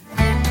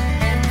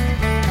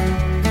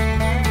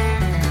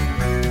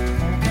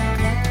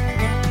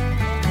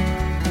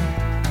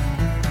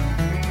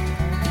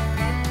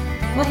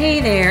Hey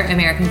there,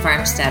 American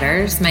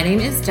Farmsteaders. My name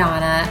is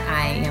Donna.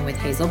 I am with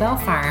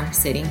Hazelbell Farm,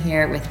 sitting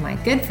here with my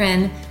good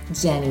friend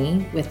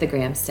Jenny with the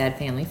Gramstead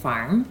Family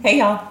Farm. Hey,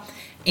 y'all.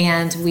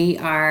 And we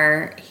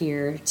are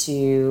here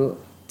to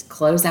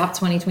close out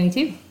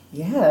 2022.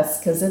 Yes,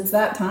 because it's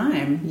that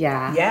time.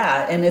 Yeah.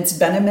 Yeah, and it's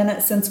been a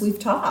minute since we've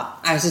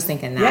talked. I was just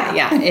thinking that.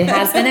 Yeah, it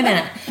has been a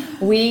minute.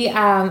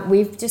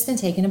 We've just been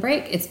taking a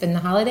break. It's been the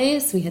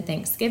holidays. We had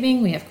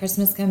Thanksgiving. We have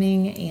Christmas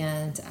coming,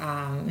 and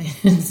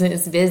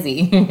it's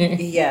busy.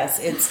 Yes,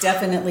 it's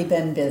definitely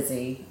been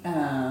busy.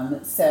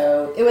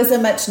 So it was a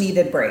much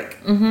needed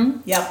break.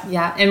 Mm-hmm. Yep.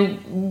 Yeah,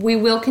 and we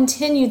will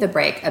continue the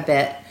break a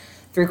bit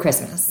through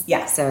Christmas.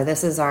 Yeah. So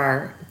this is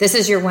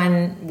your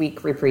 1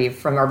 week reprieve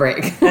from our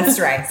break. That's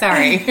right.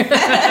 Sorry.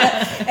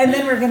 And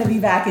then we're going to be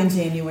back in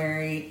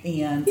January,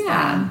 and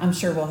Yeah. I'm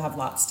sure we'll have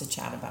lots to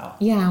chat about.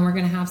 Yeah, and we're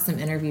going to have some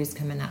interviews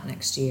coming up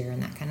next year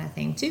and that kind of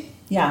thing too.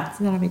 Yeah.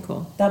 So that'll be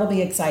cool. That'll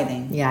be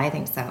exciting. Yeah, I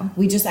think so.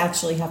 We just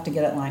actually have to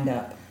get it lined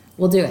up.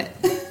 We'll do it.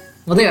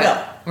 We'll do it.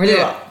 We'll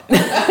do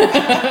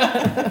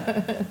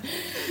it.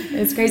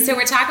 It's great. So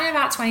we're talking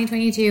about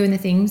 2022 and the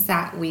things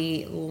that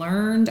we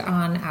learned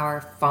on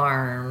our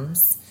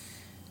farms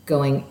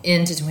going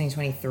into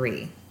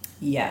 2023.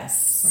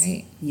 Yes.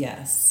 Right?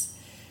 Yes.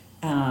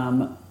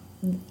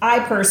 I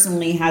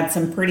personally had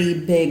some pretty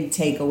big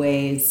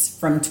takeaways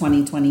from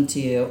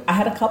 2022. I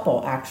had a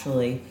couple,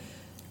 actually.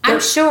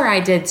 I'm sure I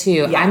did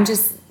too. Yeah.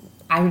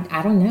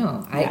 I don't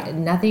know. Yeah.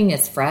 Nothing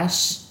is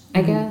fresh,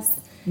 I guess.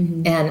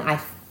 Mm-hmm. And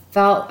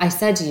I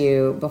said to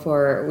you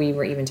before we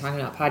were even talking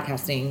about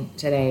podcasting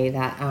today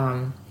that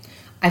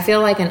I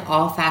feel like in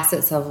all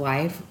facets of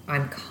life,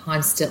 I'm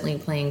constantly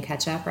playing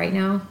catch up right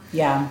now.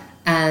 Yeah.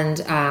 And,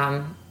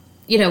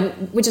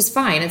 which is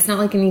fine. It's not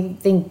like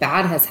anything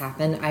bad has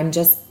happened. I'm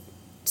just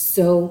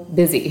so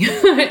busy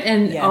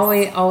and Yes.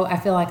 I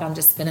feel like I'm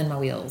just spinning my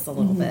wheels a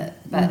little bit,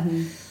 but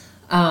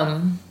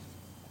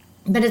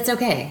it's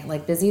okay.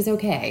 Like busy's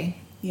okay.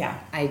 Yeah.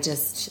 I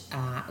just,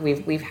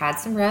 we've had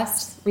some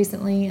rest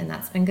recently and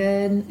that's been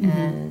good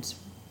and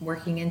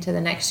working into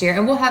the next year,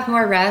 and we'll have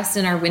more rest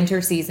in our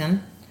winter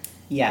season.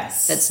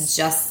 Yes. That's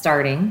just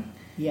starting.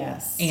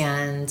 Yes.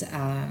 And,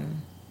 I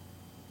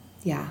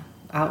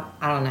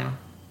don't know.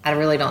 I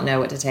really don't know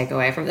what to take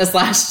away from this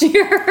last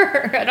year.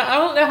 I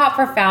don't know how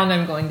profound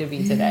I'm going to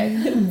be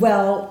today.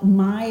 Well,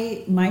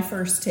 my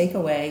first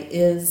takeaway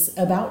is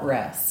about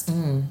rest.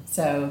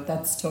 So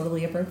that's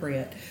totally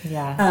appropriate.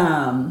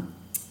 Yeah.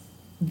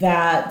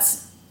 That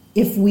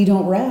if we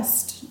don't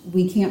rest,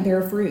 we can't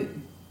bear fruit.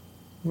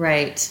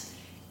 Right.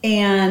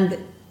 And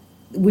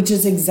which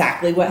is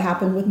exactly what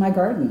happened with my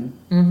garden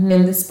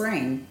in the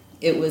spring.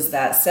 It was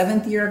that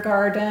 7th year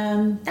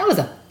garden. That was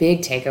a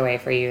big takeaway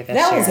for you this year.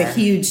 That was a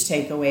huge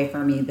takeaway for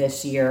me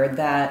this year,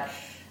 that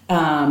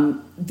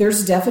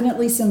there's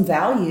definitely some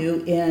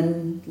value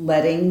in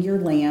letting your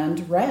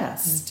land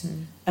rest.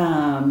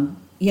 And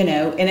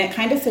it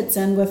kind of fits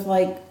in with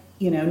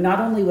not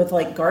only with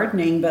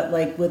gardening, but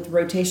with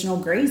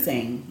rotational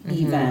grazing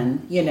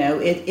even,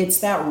 it's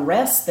that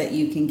rest that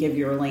you can give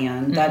your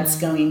land that's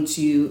going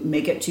to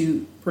make it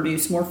to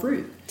produce more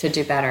fruit. To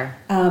do better.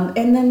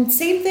 And then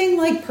same thing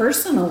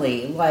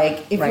personally, if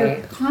Right. you're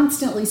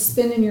constantly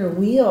spinning your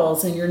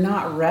wheels and you're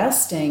not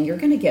resting, you're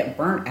going to get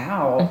burnt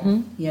out,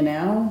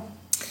 Well,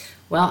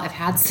 I've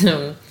had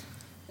some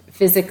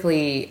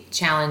physically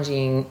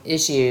challenging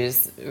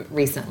issues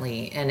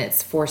recently, and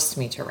it's forced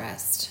me to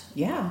rest.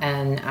 Yeah.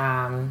 And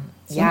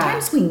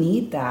Sometimes we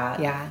need that.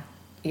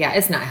 Yeah,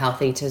 it's not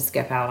healthy to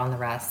skip out on the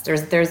rest.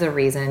 There's a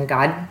reason.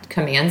 God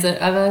commands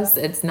it of us.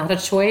 It's not a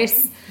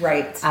choice.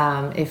 Right.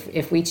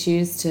 If we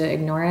choose to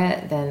ignore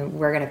it, then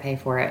we're going to pay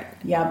for it.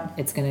 Yep.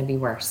 It's going to be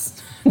worse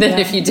than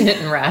if you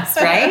didn't rest,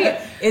 right?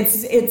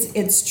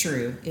 It's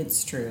true.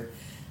 It's true.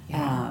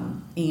 Yeah.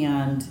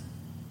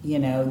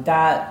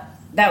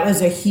 That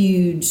was a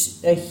huge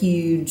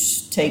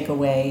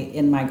takeaway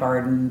in my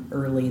garden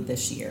early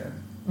this year.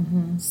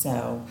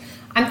 So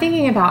I'm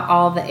thinking about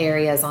all the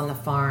areas on the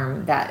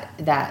farm that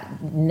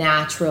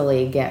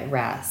naturally get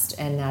rest,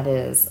 and that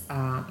is,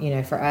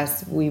 for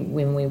us,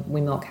 when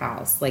we milk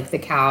cows, the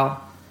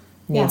cow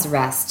needs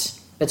rest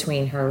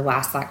between her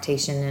last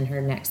lactation and her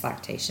next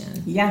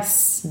lactation.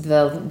 yes,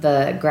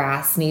 The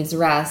grass needs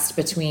rest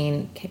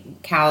between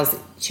cows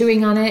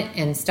chewing on it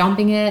and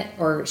stomping it,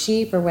 or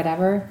sheep or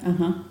whatever.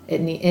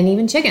 And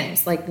even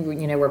chickens,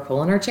 we're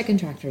pulling our chicken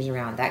tractors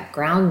around. That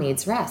ground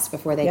needs rest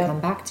before they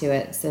come back to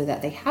it, so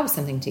that they have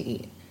something to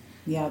eat.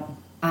 yep.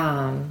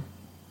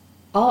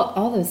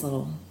 All those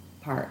little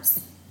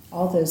parts.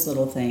 All those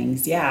little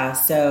things. Yeah.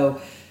 So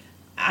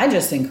I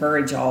just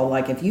encourage y'all,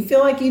 if you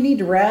feel like you need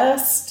to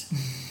rest,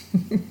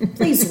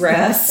 please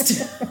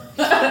rest.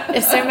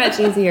 It's so much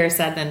easier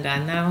said than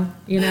done, though.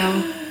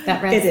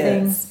 That rest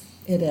thing.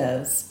 It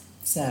is.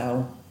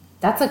 So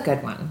That's a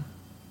good one.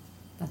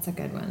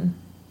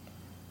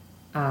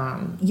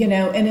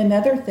 And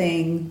another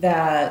thing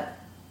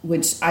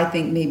which I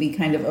think maybe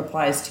kind of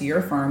applies to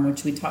your farm,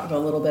 which we talked a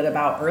little bit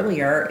about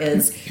earlier,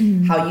 is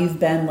how you've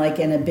been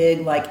in a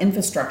big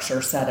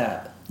infrastructure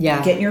setup.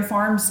 Yeah. Getting your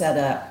farm set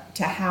up.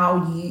 to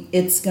how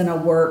it's going to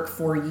work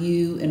for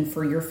you and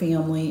for your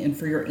family and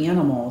for your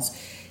animals.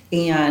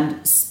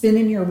 And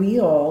spinning your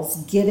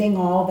wheels, getting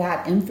all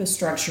that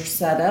infrastructure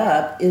set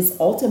up is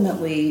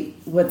ultimately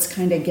what's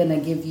kind of going to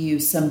give you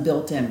some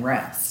built-in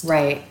rest.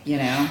 Right. You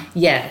know?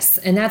 Yes.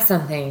 And that's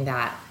something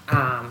that,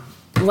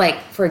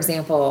 like, for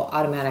example,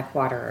 automatic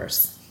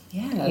waterers.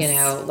 Yes. You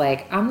know,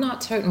 like, I'm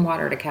not toting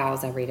water to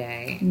cows every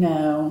day.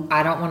 No.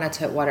 I don't want to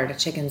tote water to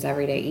chickens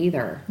every day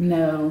either.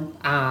 No.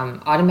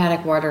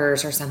 Automatic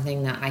waterers are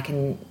something that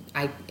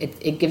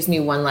it gives me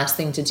one less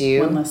thing to do.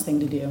 One less thing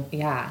to do.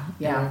 Yeah.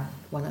 Yeah. And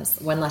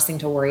one less thing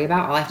to worry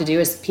about. All I have to do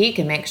is peek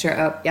and make sure,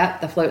 oh, yep,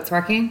 the float's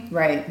working.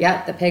 Right.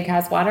 Yep, the pig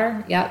has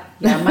water. Yep.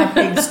 Yeah, my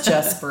pigs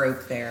just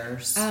broke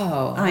theirs.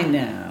 Oh. I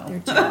know. They're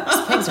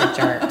jerks. Pigs are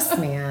jerks,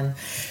 man.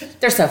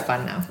 They're so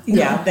fun, though.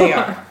 Yeah, they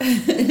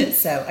are.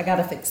 So I got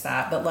to fix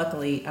that. But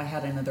luckily, I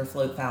had another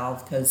float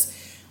valve because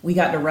we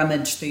got to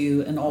rummage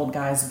through an old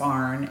guy's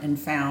barn and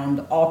found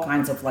all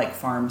kinds of like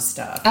farm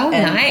stuff. Oh,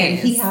 and, nice. And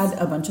he had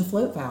a bunch of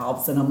float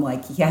valves, and I'm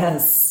like,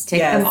 yes, Take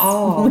yes, them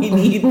all. We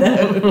need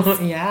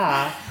those.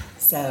 Yeah.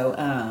 So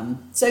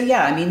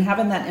yeah, I mean,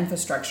 having that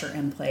infrastructure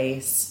in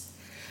place.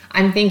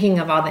 I'm thinking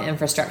of all the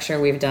infrastructure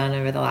we've done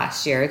over the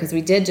last year because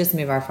we did just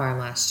move our farm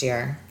last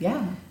year.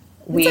 Yeah.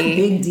 It's a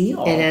big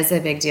deal. It is a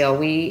big deal.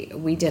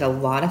 We did a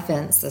lot of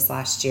fence this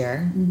last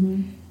year.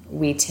 Mm-hmm.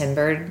 We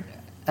timbered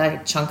a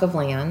chunk of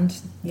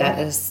land that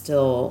is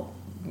still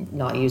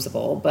not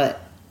usable,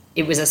 but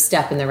it was a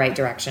step in the right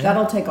direction.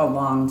 That'll take a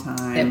long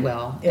time. It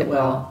will. It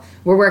will.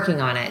 We're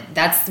working on it.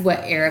 That's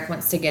what Eric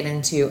wants to get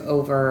into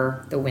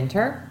over the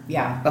winter.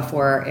 Yeah.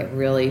 Before it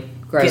really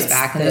grows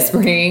back in the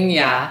spring.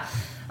 Yeah.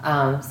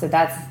 So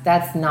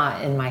that's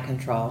not in my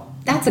control.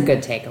 That's a good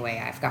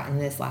takeaway I've gotten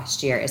this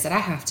last year is that I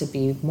have to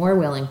be more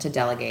willing to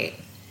delegate.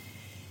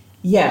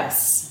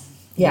 Yes.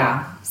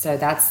 Yeah. So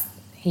that's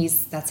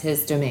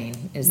his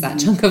domain is that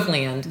chunk of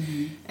land.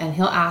 Mm-hmm. And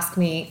he'll ask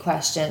me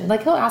questions,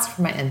 like he'll ask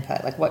for my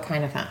input, like what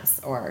kind of fence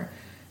or,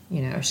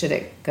 you know, should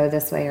it go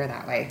this way or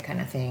that way kind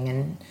of thing.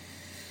 And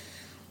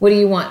what do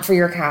you want for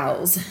your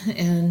cows?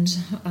 And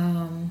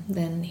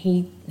then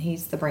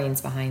he's the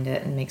brains behind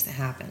it and makes it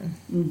happen.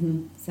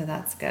 Mm-hmm. So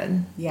that's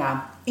good.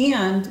 Yeah.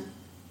 And,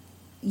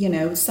 you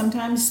know,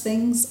 sometimes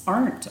things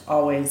aren't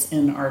always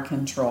in our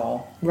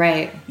control.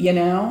 Right. You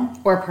know?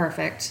 Or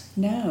perfect.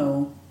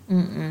 No.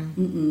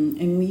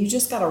 And you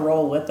just got to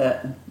roll with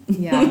it.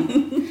 Yeah.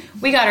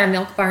 We got our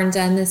milk barn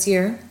done this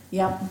year.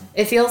 Yep.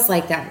 It feels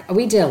like that.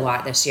 We did a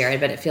lot this year,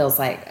 but it feels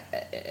like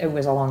it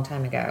was a long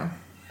time ago.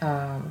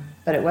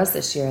 But it was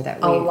this year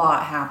that a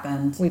lot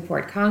happened. We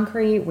poured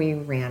concrete, we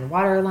ran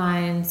water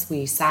lines,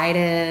 we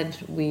sided,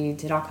 we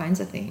did all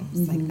kinds of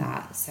things like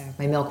that. So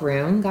my milk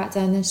room got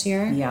done this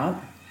year. Yep.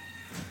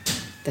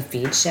 The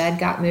feed shed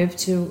got moved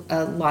to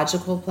a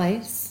logical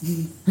place.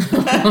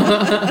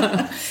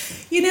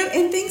 You know,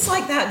 and things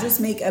like that just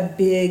make a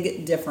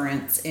big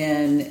difference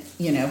in,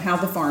 you know, how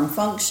the farm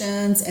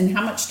functions and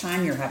how much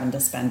time you're having to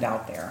spend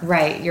out there.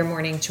 Right. Your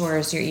morning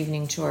chores, your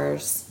evening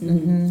chores.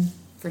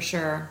 For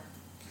sure.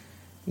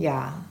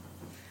 Yeah.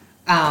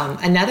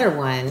 Another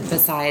one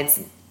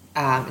besides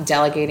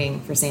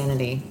delegating for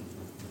sanity,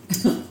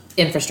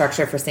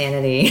 infrastructure for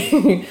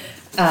sanity,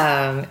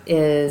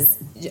 is,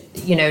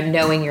 you know,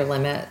 knowing your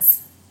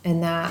limits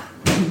in that.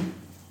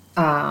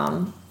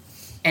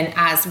 And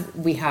as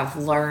we have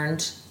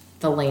learned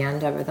the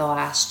land over the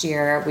last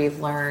year,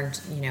 we've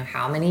learned, you know,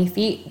 how many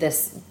feet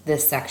this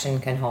section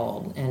can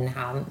hold and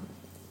how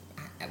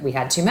we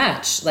had too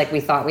much. Like we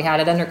thought we had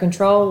it under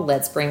control.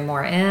 Let's bring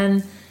more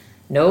in.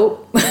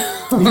 Nope. Nope.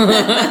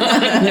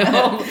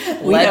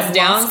 Let's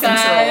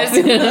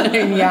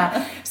downsize.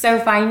 Yeah. So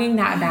finding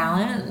that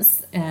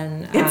balance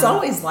and it's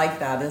always like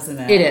that, isn't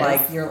it? It is.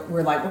 Like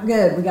we're like, we're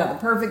good. We got the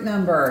perfect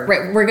number.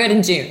 Right. We're good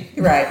in June.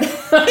 Right.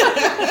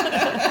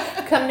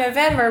 Come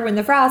November when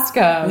the frost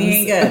comes, we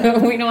ain't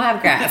good. We don't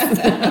have grass.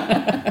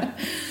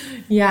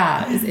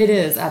 Yeah, it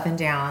is up and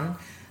down.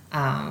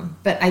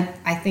 But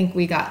I think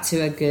we got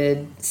to a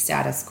good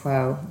status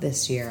quo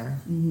this year.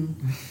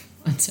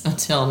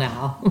 Until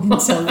now.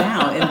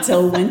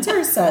 Until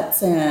winter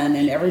sets in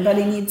and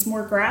everybody needs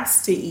more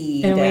grass to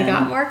eat. And we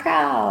got more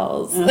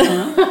cows.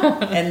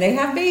 And they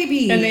have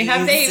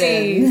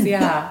babies.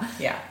 Yeah.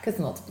 Yeah. Because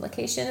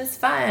multiplication is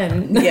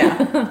fun.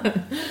 Yeah.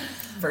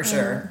 For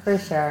sure. For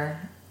sure.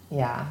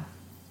 Yeah.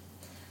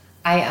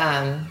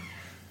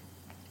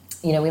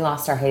 You know, we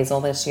lost our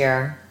Hazel this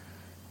year,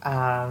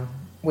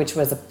 which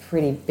was a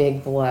pretty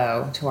big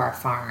blow to our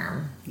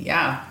farm.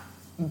 Yeah.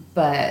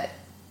 But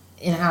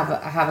I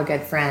have a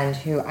good friend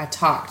who I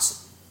talked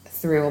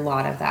through a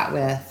lot of that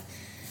with,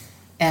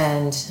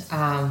 and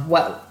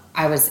what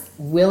I was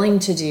willing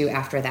to do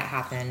after that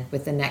happened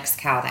with the next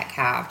cow that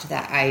calved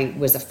that I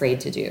was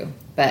afraid to do,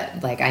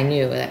 but like I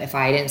knew that if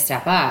I didn't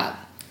step up,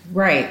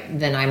 right,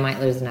 then I might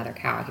lose another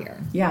cow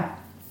here. Yeah,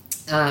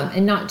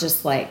 and not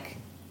just like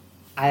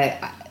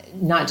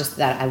not just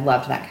that I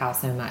loved that cow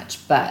so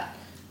much, but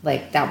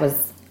like that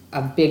was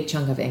a big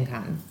chunk of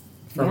income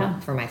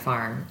for my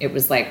farm. It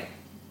was like,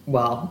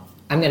 well,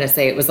 I'm going to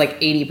say it was like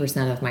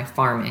 80% of my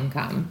farm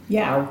income.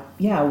 Yeah,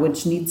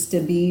 which needs to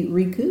be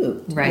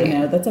recouped. Right. You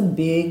know, that's a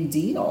big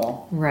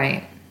deal.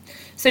 Right.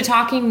 So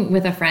talking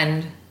with a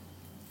friend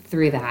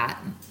through that,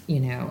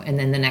 you know, and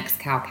then the next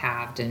cow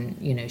calved, and,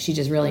 you know, she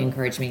just really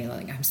encouraged me,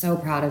 like, I'm so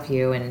proud of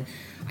you, and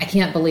I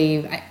can't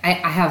believe I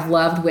have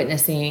loved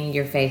witnessing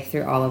your faith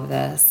through all of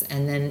this.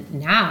 And then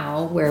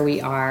now where we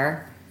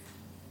are,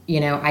 you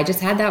know, I just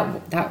had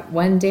that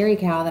one dairy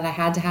cow that I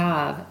had to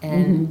have,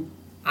 and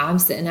I'm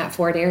sitting at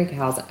 4 dairy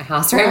cows at my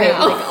house right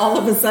now. Like all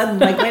of a sudden,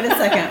 like, wait a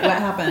second, what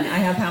happened? I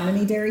have how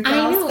many dairy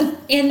cows?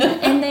 I know,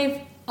 and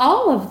they've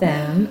all of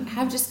them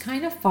have just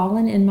kind of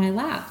fallen in my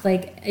lap.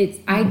 Like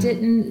I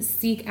didn't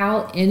seek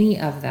out any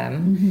of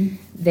them.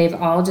 They've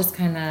all just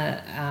kind of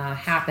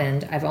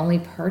happened. I've only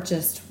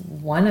purchased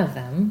one of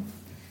them,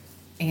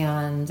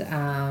 and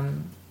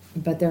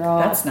but they're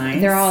all That's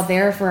nice. They're all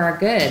there for our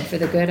good, for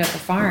the good of the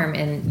farm.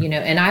 And, you know,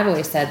 and I've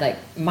always said, like,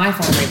 my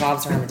farm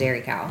revolves around the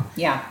dairy cow.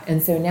 Yeah.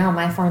 And so now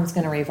my farm's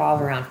going to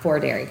revolve around 4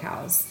 dairy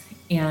cows.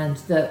 And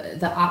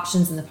the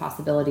options and the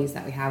possibilities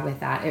that we have with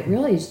that, it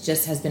really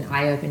just has been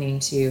eye-opening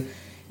to,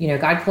 you know,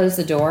 God closed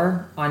the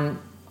door on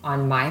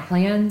my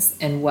plans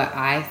and what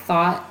I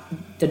thought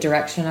the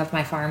direction of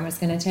my farm was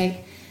going to take.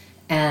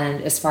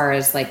 And as far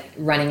as like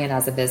running it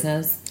as a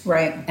business.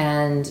 Right.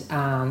 And,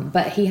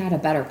 but he had a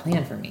better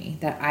plan for me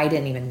that I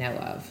didn't even know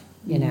of,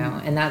 you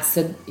know, and that's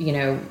the, you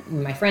know,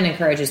 my friend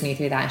encourages me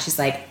through that. And she's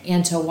like,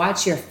 and to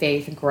watch your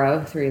faith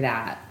grow through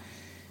that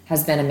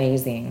has been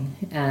amazing.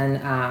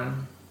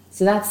 And,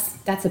 so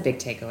that's a big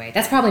takeaway.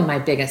 That's probably my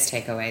biggest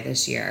takeaway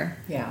this year.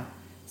 Yeah.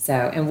 So,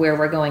 and where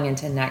we're going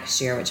into next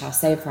year, which I'll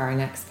save for our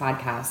next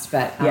podcast,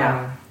 but,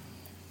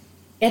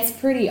 it's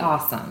pretty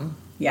awesome.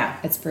 Yeah.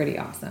 It's pretty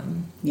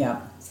awesome.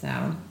 Yeah.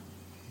 So,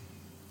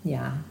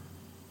 yeah.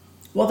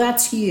 Well,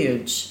 that's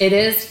huge. It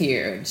is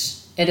huge.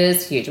 It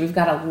is huge. We've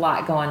got a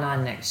lot going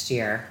on next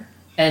year.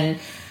 And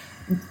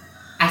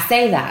I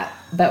say that,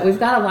 but we've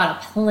got a lot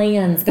of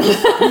plans going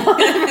on for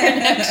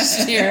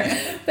next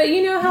year. But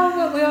you know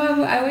how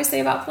I always say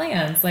about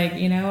plans, like,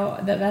 you know,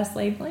 the best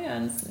laid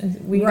plans.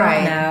 We don't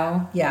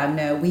know. Yeah,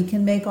 no, we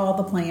can make all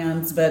the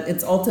plans, but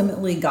it's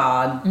ultimately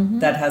God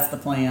that has the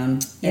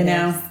plan, you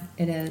know?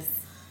 It is.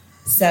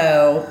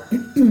 So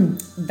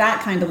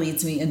that kind of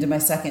leads me into my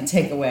second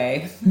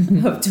takeaway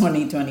of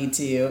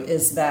 2022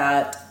 is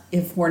that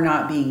if we're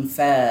not being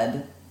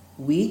fed,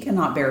 we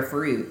cannot bear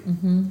fruit.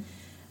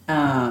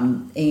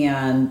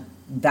 And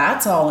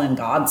that's all in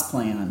God's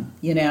plan,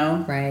 you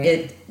know?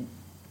 Right.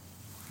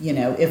 You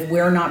know, if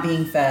we're not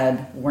being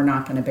fed, we're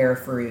not going to bear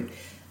fruit.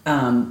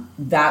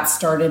 That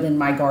started in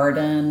my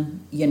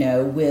garden, you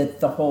know, with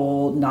the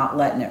whole not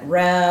letting it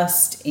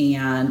rest.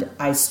 And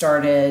I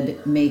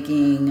started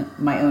making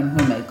my own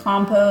homemade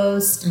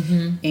compost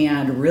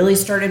and really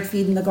started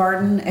feeding the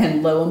garden.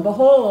 And lo and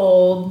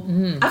behold,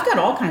 I've got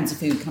all kinds of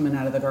food coming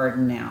out of the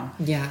garden now.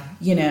 Yeah.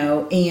 You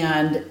know,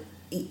 and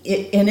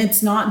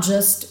it's not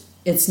just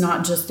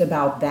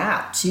about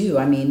that too.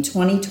 I mean,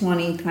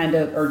 2020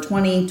 or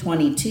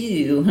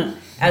 2022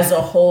 as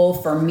a whole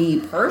for me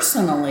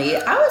personally,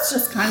 I was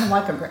just kind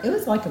of it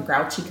was like a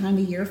grouchy kind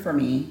of year for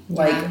me,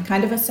 like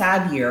kind of a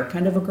sad year,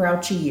 kind of a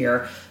grouchy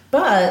year,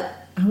 but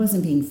I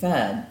wasn't being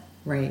fed.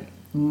 Right.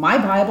 My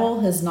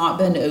Bible has not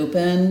been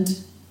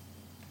opened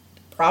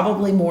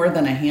probably more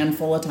than a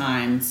handful of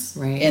times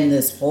in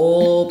this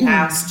whole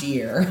past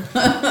year.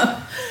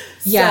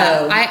 Yeah,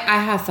 So, I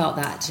have felt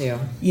that too.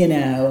 you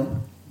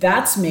know,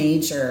 that's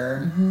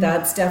major.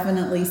 That's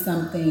definitely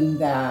something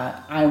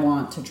that I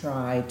want to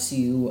try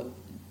to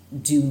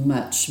do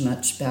much,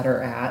 much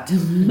better at.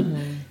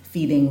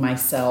 Feeding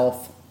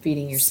myself,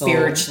 Feeding your soul.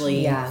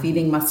 spiritually,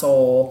 feeding my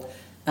soul.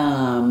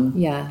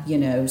 You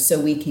know, so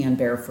we can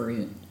bear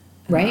fruit.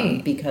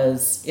 Right.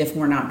 Because if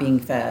we're not being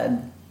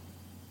fed,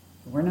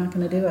 we're not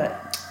going to do it.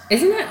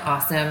 Isn't it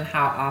awesome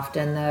how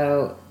often,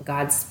 though,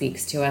 God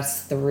speaks to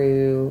us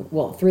through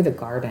the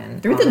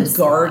garden? Through the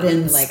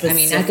garden, like, I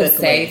mean, I could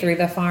say through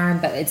the farm,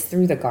 but it's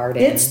through the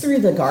garden. It's through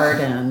the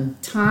garden,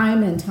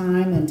 time and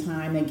time and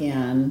time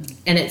again.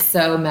 And it's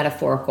so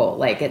metaphorical.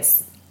 Like,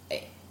 it's,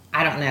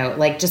 I don't know,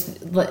 like,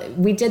 just,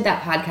 we did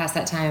that podcast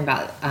that time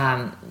about,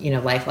 you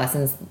know, life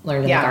lessons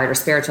learned in the garden, or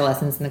spiritual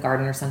lessons in the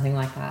garden, or something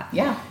like that.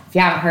 Yeah. If you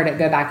haven't heard it,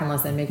 go back and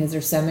listen, because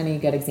there's so many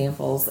good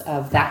examples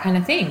of that kind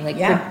of thing. Like,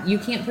 you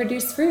can't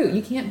produce fruit.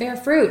 You can't bear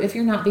fruit if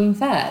you're not being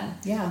fed.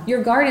 Yeah.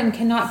 Your garden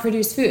cannot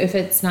produce fruit if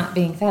it's not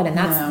being fed. And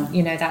that's,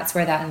 you know, that's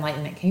where that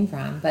enlightenment came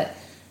from. But,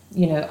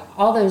 you know,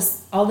 all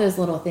those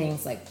little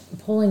things, like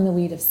pulling the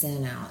weed of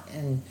sin out,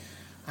 and,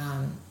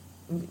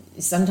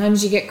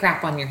 sometimes you get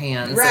crap on your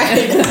hands.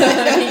 Right. You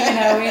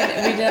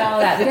know, we did all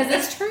that because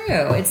it's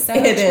true. It's so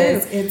true.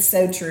 It's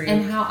so true.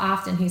 And how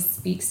often he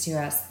speaks to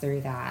us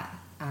through that.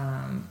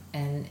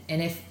 And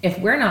if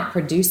we're not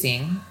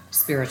producing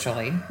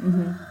spiritually,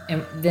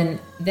 and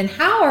then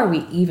how are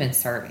we even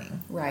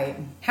serving? Right.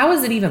 How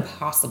is it even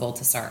possible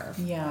to serve?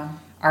 Yeah.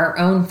 Our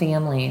own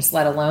families,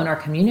 let alone our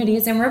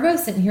communities. And we're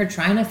both sitting here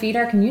trying to feed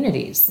our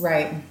communities.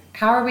 Right.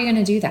 How are we going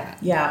to do that?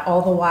 Yeah.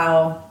 All the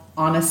while,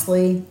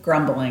 honestly,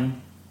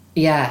 grumbling.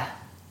 Yeah.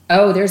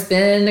 Oh, there's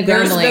been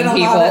grumbling, been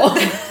people.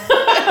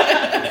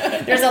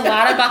 There's a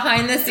lot of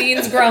behind the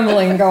scenes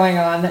grumbling going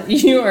on that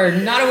you are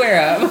not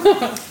aware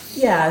of.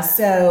 Yeah.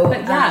 So,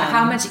 but yeah,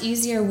 how much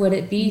easier would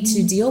it be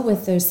to deal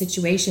with those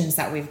situations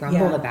that we've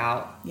grumbled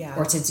about,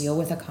 or to deal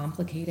with a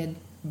complicated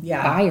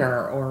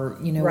buyer, or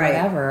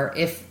whatever?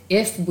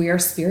 If we're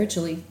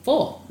spiritually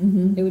full,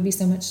 it would be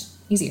so much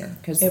easier,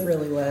 because it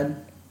really would.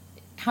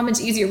 How much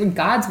easier would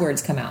God's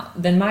words come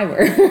out than my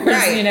words,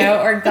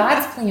 or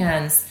God's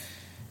plans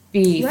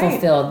be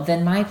fulfilled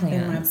than my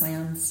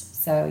plans.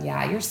 So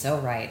yeah, you're so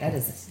right.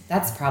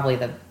 That's probably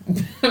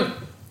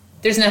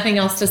there's nothing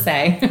else to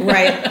say.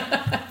 Right.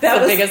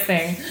 That was the biggest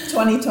thing.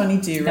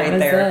 2022 right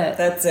there.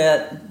 That's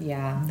it.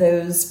 Yeah.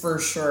 Those for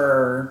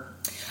sure.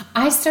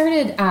 I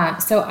started,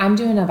 so I'm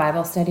doing a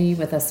Bible study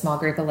with a small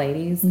group of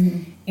ladies,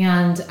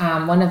 and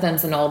one of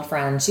them's an old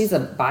friend. She's a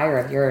buyer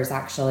of yours,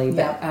 actually,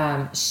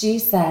 but she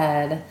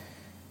said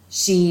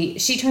she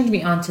turned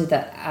me on to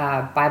the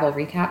Bible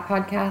Recap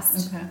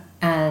podcast. Okay.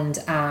 And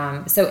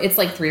so it's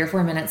like 3 or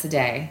 4 minutes a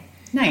day.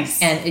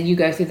 Nice. And you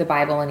go through the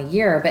Bible in a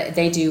year, but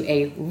they do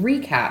a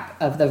recap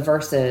of the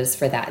verses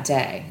for that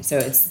day. So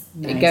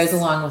it goes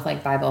along with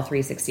like Bible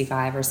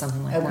 365 or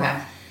something like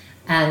that.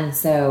 And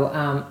so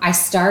I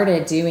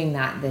started doing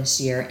that this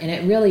year, and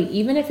it really,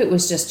 even if it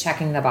was just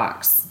checking the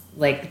box,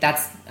 like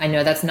I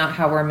know that's not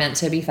how we're meant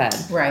to be fed.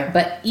 Right.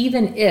 But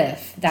even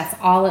if that's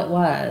all it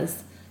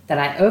was, that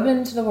I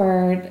opened the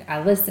Word,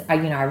 I listened,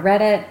 I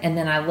read it, and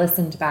then I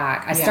listened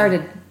back. I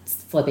started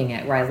flipping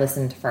it where I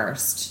listened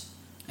first.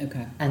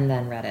 Okay. And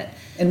then read it.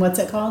 And what's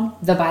it called?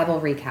 The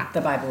Bible Recap.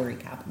 The Bible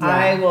Recap. Yeah.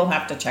 I will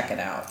have to check it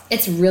out.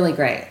 It's really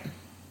great.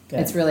 Good.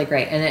 It's really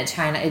great. And it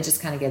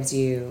just kind of gives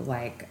you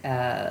like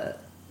a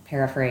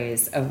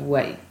paraphrase of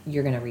what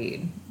you're going to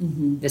read.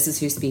 Mm-hmm. This is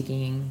who's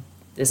speaking.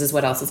 This is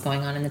what else is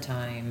going on in the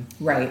time.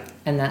 Right.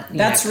 And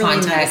that's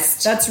really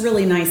nice. That's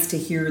really nice to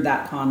hear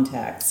that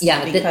context.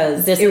 Yeah.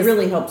 Because it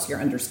really helps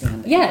your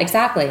understanding. Yeah,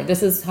 exactly.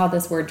 This is how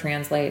this word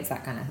translates,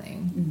 that kind of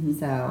thing. Mm-hmm.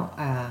 So,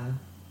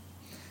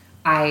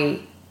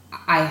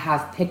 I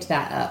have picked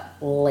that up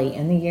late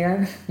in the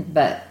year,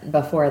 but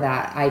before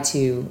that, I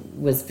too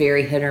was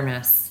very hit or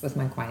miss with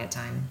my quiet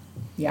time.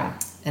 Yeah.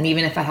 And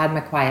even if I had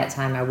my quiet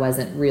time, I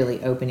wasn't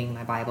really opening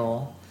my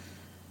Bible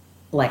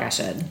like I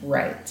should.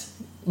 Right.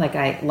 Like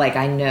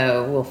I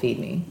know will feed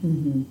me.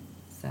 Mm-hmm.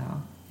 So.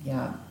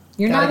 Yeah.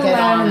 You're not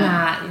alone in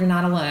that. You're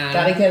not alone.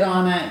 Gotta get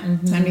on it.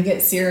 Mm-hmm. Time to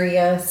get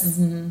serious.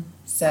 Mm-hmm.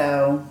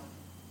 So.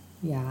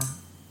 Yeah.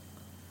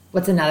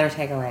 What's another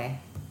takeaway?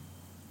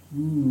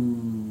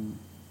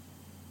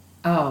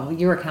 Oh,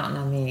 you were counting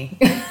on me.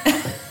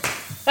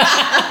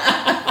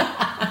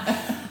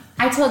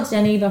 I told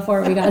Jenny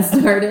before we got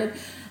started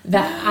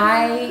that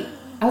I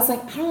was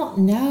like, I don't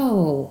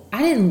know.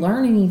 I didn't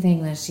learn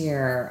anything this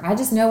year. I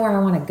just know where I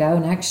want to go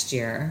next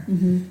year.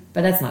 Mm-hmm.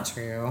 But that's not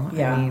true.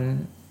 Yeah. I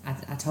mean,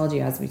 I told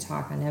you as we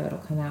talk, I know it'll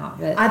come out.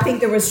 But I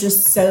think there was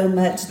just so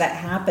much that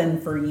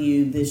happened for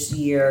you this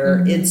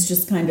year. Mm-hmm. It's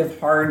just kind of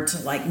hard to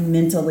like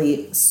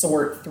mentally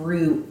sort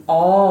through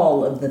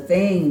all of the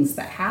things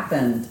that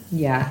happened.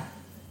 Yeah.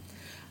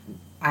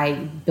 I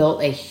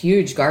built a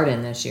huge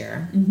garden this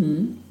year.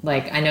 Mm-hmm.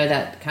 Like, I know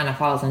that kind of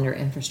falls under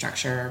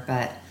infrastructure,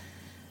 but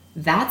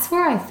that's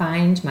where I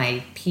find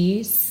my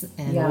peace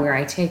and where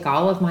I take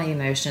all of my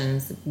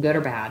emotions, good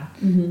or bad,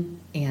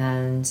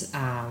 and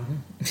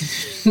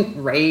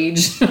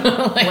rage,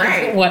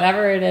 like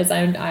whatever it is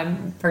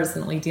I'm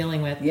personally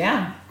dealing with.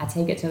 Yeah, I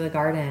take it to the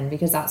garden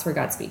because that's where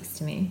God speaks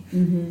to me.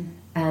 Mm-hmm.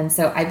 And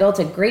so I built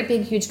a great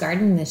big huge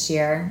garden this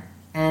year,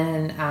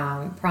 and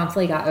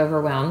promptly got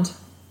overwhelmed.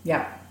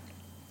 Yeah.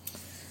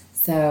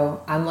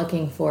 So I'm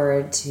looking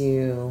forward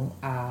to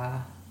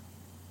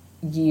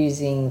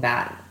using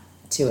that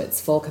to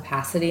its full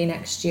capacity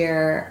next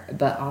year,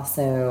 but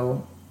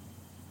also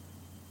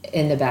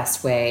in the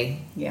best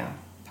way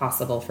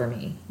possible for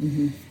me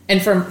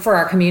and for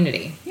our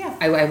community. Yeah,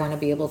 I want to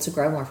be able to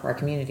grow more for our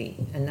community,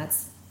 and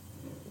that's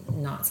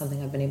not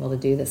something I've been able to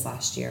do this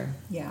last year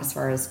as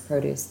far as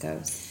produce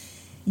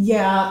goes.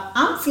 Yeah,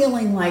 I'm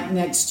feeling like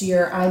next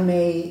year I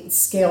may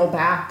scale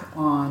back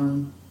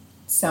on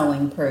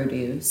selling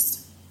produce.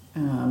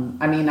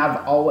 I mean,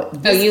 I've always...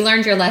 you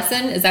learned your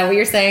lesson? Is that what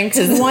you're saying?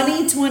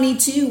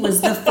 2022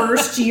 was the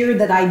first year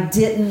that I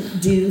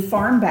didn't do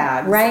farm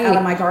bags out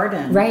of my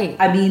garden. Right.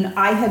 I mean,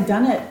 I had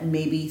done it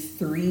maybe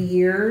 3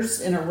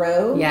 years in a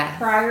row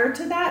prior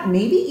to that.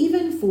 Maybe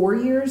even 4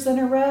 years in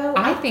a row.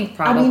 I think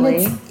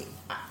probably.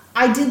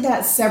 I did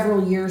that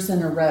several years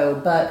in a row,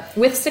 but...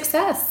 with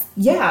success.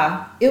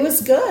 Yeah, it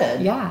was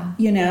good. Yeah.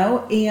 You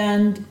know,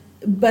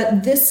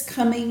 but this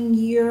coming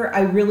year,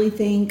 I really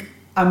think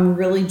I'm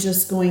really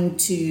just going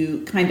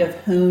to kind of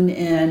hone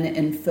in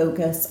and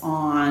focus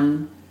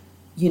on,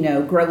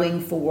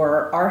 growing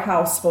for our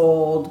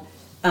household,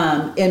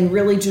 and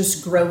really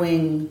just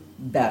growing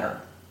better,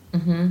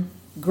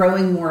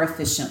 growing more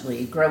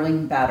efficiently,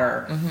 growing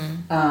better,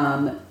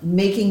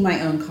 making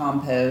my own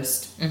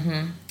compost,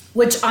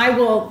 which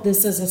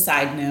this is a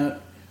side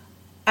note,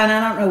 and I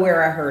don't know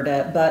where I heard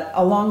it, but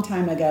a long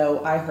time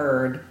ago I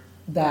heard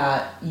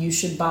that you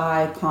should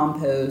buy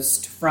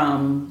compost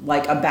from,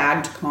 like a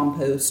bagged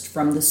compost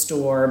from the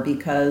store,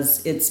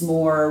 because it's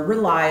more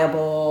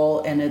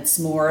reliable and it's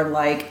more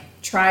like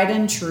tried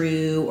and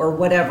true, or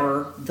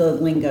whatever the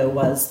lingo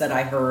was that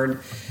I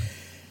heard.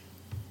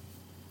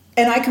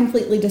 And I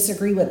completely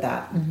disagree with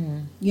that.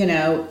 You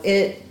know,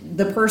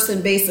 the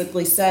person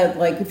basically said,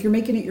 like, if you're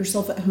making it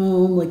yourself at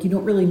home, like, you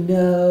don't really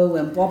know,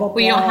 and blah, blah, blah.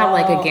 Well, you don't have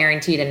like a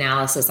guaranteed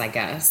analysis, I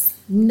guess.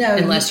 No.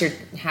 Unless you're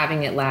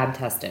having it lab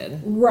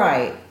tested.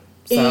 Right.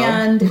 So.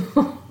 And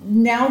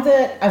now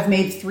that I've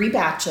made 3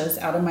 batches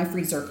out of my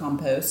freezer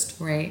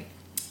compost. Right.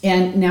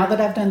 And now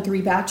that I've done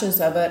 3 batches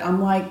of it, I'm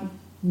like,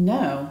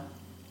 no.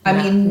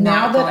 I mean,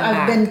 now that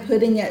I've been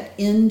putting it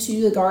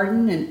into the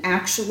garden and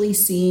actually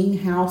seeing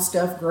how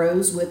stuff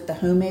grows with the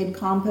homemade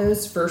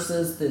compost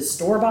versus the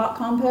store-bought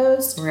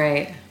compost.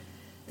 Right.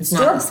 It's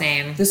not the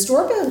same. The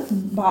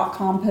store-bought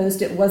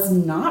compost, it was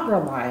not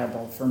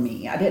reliable for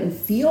me. I didn't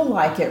feel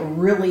like it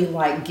really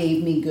like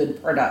gave me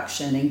good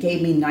production and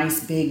gave me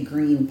nice big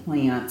green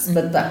plants.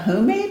 But the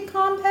homemade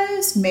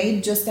compost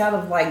made just out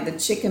of like the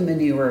chicken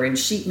manure and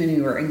sheep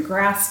manure and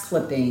grass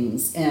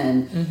clippings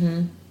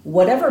and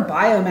whatever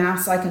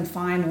biomass I can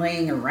find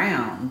laying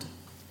around.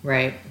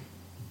 Right.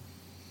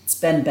 It's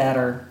been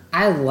better.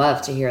 I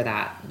love to hear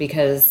that,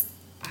 because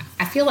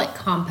I feel like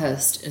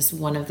compost is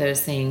one of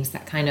those things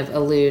that kind of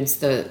eludes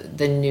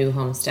the new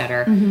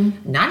homesteader.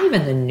 Not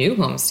even the new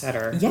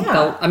homesteader.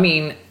 Yeah. I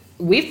mean,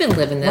 we've been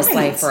living this Right.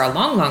 life for a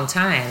long, long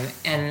time,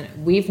 and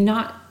we've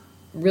not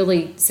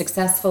really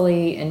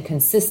successfully and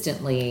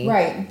consistently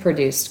Right.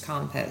 produced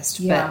compost.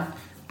 Yeah. But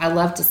I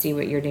love to see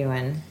what you're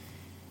doing.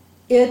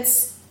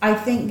 It's, I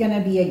think, going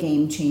to be a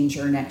game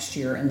changer next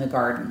year in the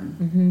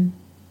garden.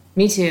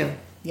 Me too.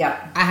 Yeah.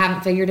 I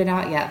haven't figured it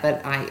out yet,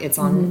 but it's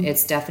on.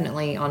 It's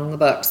definitely on the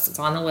books. It's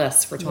on the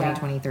list for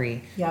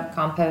 2023. Yep.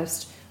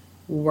 Compost,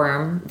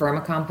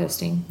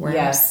 vermicomposting. Worms,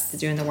 Yes.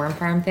 doing the worm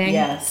farm thing.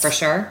 Yes. For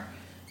sure.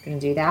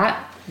 Gonna do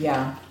that.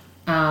 Yeah.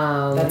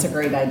 That's a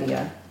great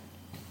idea.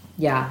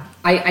 Yeah.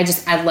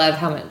 I love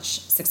how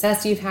much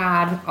success you've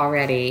had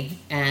already,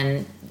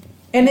 and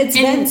it's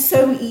been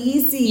so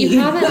easy. you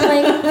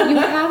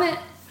haven't.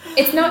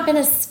 It's not been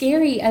as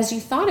scary as you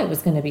thought it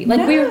was going to be.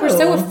 Like, we were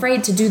so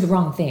afraid to do the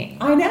wrong thing.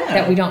 I know.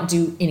 That we don't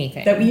do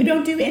anything. That you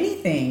don't do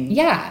anything.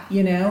 Yeah.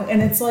 You know,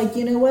 and it's like,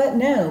 you know what?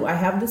 No, I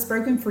have this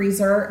broken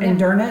freezer, and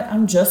darn it,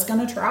 I'm just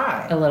going to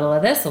try. A little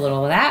of this, a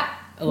little of that,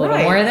 a little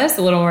Right. more of this,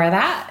 a little more of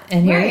that,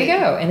 and here Right. you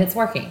go. And it's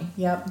working.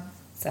 Yep.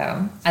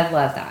 So I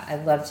love that. I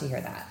love to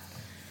hear that.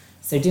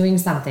 So doing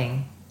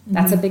something,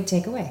 that's a big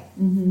takeaway.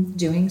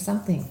 Doing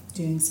something.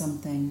 Doing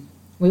something.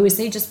 We would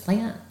say just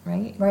plant,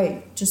 right?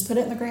 Right. Just put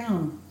it in the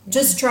ground.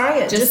 Just try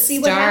it. Just Just see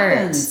what start.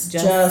 happens.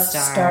 Just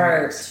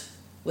start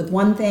with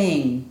one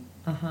thing.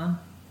 Uh-huh.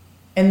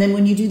 And then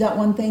when you do that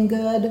one thing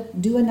good,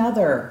 do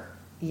another.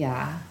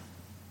 Yeah.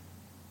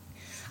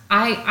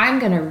 I'm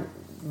going to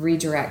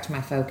redirect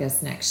my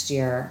focus next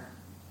year,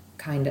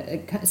 kind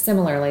of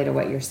similarly to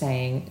what you're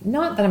saying.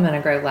 Not that I'm going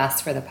to grow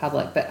less for the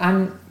public, but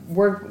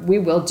we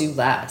will do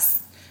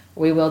less.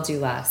 We will do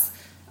less.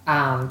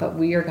 But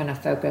we are going to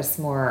focus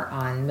more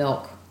on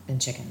milk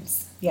and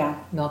chickens. Yeah.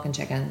 Milk and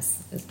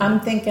chickens. I'm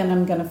thinking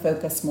I'm going to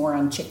focus more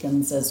on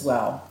chickens as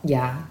well.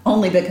 Yeah.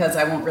 Only because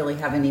I won't really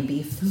have any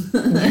beef.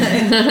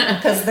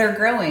 Because they're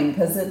growing.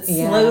 Because it's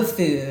slow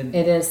food.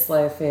 It is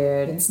slow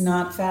food. It's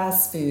not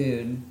fast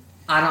food.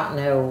 I don't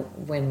know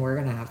when we're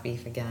going to have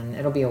beef again.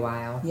 It'll be a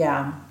while.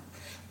 Yeah.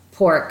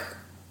 Pork.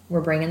 We're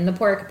bringing the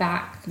pork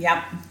back.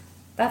 Yep.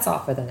 That's all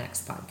for the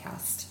next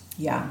podcast.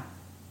 Yeah.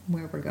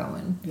 Where we're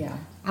going. Yeah.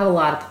 I have a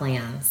lot of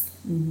plans.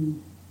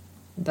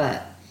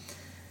 But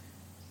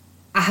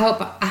I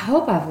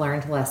hope I've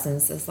learned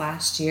lessons this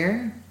last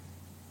year.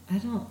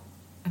 Like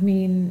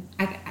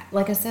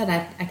I said,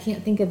 I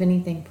can't think of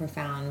anything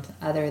profound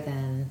other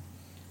than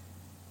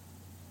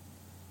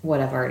what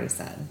I've already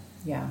said.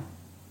 Yeah.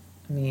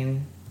 I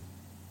mean,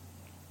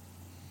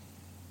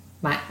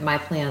 my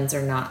plans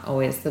are not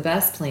always the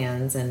best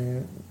plans,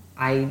 and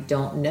I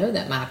don't know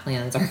that my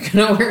plans are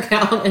going to work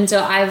out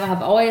until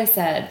I've always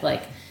said,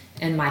 like,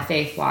 in my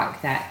faith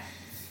walk, that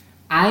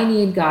I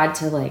need God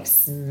to, like,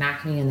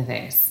 smack me in the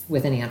face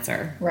with an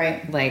answer.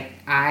 Right. Like,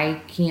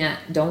 I can't,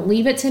 don't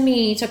leave it to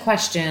me to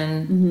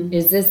question,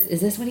 is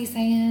this what he's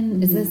saying?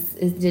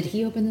 Did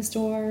he open this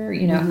door?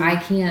 You know, I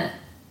can't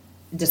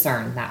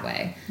discern that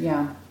way.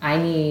 Yeah. I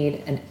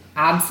need an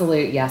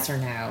absolute yes or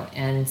no.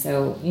 And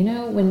so, you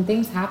know, when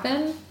things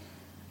happen,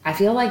 I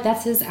feel like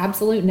that's his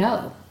absolute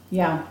no.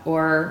 Yeah.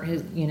 Or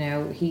his, you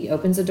know, he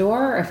opens a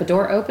door. If a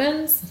door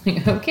opens,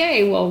 like,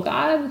 okay, well,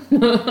 God,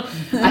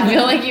 I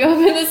feel like you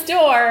opened this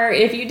door.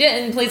 If you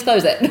didn't, please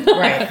close it.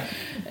 Right.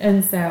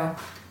 And so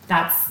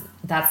that's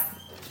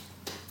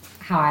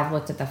how I've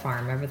looked at the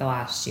farm over the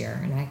last year,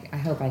 and I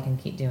hope I can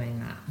keep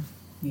doing that.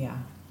 Yeah.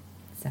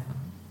 So,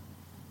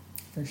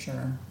 For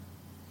sure.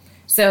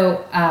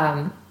 so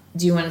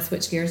do you want to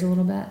switch gears a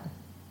little bit?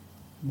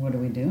 What are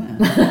we doing?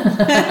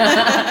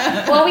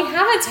 Well, we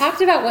haven't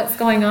talked about what's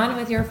going on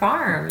with your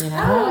farm, you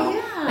know? Oh,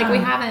 yeah. Like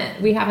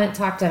we haven't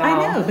talked at all.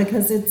 I know,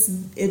 because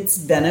it's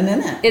been a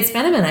minute. It's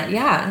been a minute,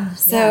 yeah.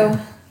 So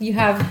you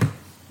have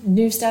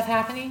new stuff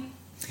happening?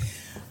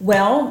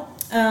 Well,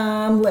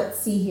 let's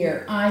see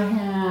here. I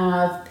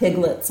have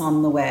piglets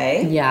on the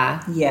way.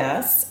 Yeah.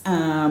 Yes.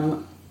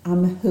 I'm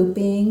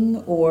hoping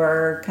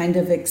or kind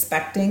of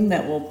expecting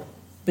that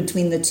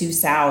between the two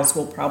sows,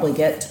 we'll probably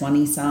get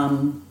 20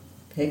 some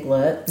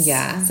piglets.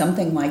 Yeah.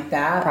 Something like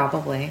that.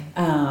 Probably.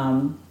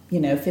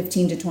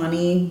 15 to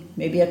 20,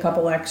 maybe a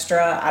couple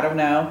extra. I don't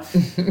know.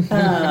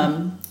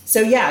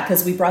 So yeah,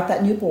 because we brought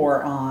that new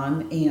boar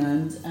on,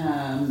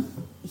 and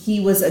he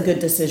was a good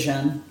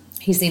decision.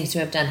 He seems to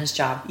have done his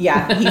job.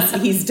 Yeah,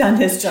 he's done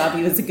his job.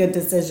 He was a good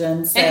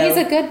decision. So. And he's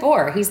a good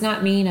boar. He's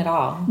not mean at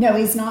all. No,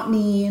 he's not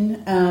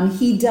mean.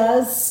 He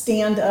does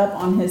stand up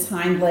on his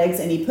hind legs,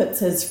 and he puts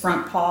his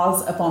front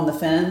paws up on the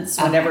fence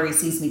whenever he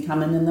sees me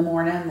coming in the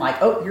morning. Like,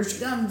 oh, here she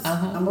comes.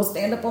 I'm going to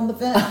stand up on the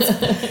fence.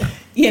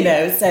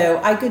 So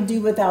I could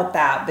do without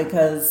that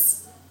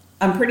because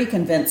I'm pretty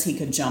convinced he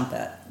could jump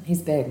it.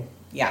 He's big.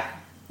 Yeah.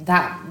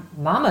 That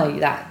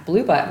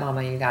blue butt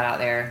mama you got out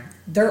there.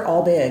 They're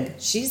all big.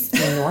 She's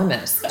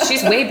enormous.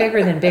 She's way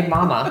bigger than Big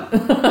Mama.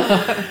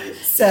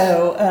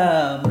 So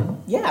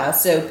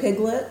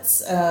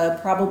piglets,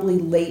 probably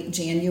late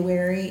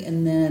January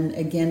and then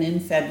again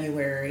in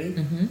February.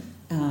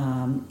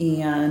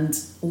 And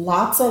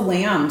lots of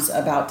lambs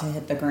about to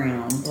hit the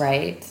ground.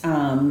 Right.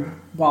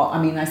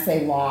 I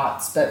say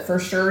lots, but for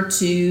sure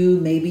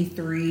 2, maybe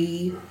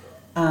 3,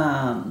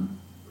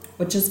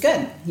 which is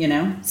good,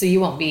 So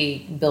you won't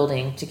be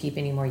building to keep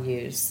any more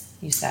ewes,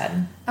 you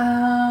said?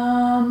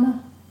 I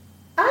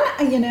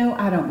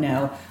don't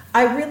know.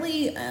 I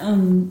really, I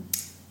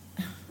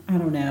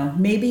don't know.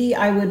 Maybe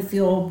I would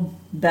feel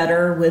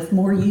better with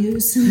more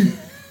ewes.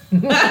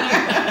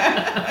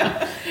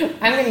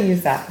 I'm going to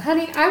use that.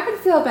 Honey, I would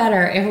feel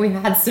better if we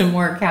had some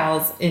more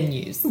cows in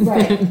use.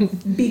 Right.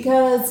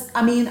 Because,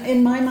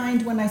 in my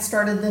mind, when I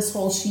started this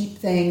whole sheep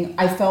thing,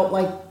 I felt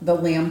like the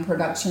lamb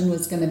production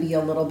was going to be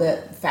a little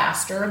bit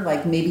faster.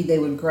 Like maybe they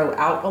would grow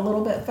out a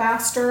little bit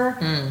faster.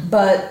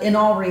 But in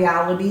all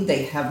reality,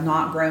 they have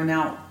not grown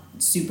out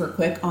super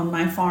quick on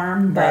my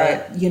farm.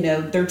 But,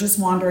 they're just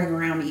wandering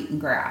around eating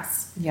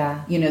grass.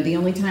 Yeah. The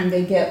only time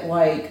they get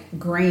like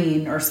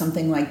grain or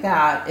something like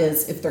that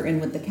is if they're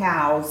in with the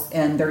cows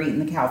and they're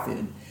eating the cow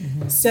food.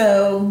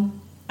 So,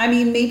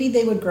 maybe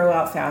they would grow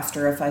out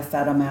faster if I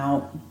fed them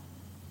out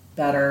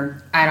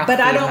better. I don't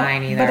feed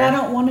mine either. But I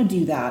don't want to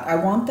do that. I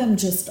want them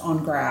just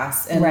on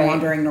grass and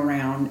wandering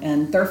around,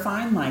 and they're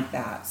fine like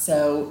that.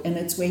 So, and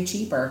it's way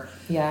cheaper.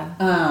 Yeah.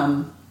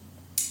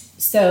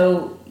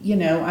 So,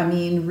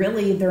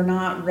 really they're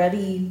not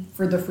ready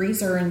for the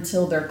freezer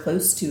until they're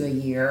close to a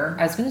year.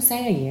 I was going to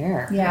say a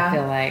year. Yeah. I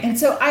feel like. And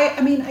so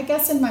I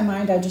guess in my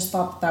mind, I just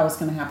thought that was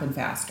going to happen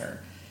faster.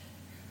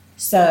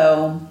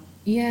 So.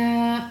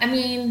 Yeah.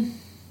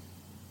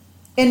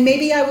 And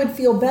maybe I would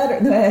feel better.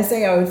 I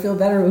say I would feel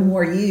better with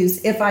more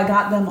ewes if I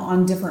got them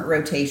on different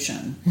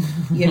rotation.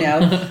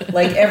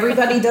 Like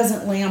everybody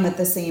doesn't lamb at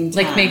the same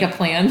time. Like make a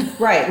plan.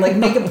 Right. Like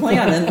make a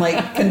plan and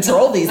like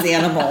control these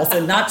animals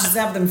and not just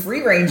have them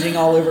free ranging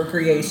all over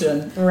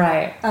creation.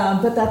 Right.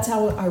 But that's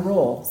how I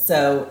roll.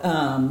 So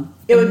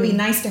it would be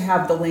nice to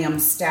have the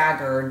lambs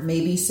staggered,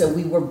 maybe so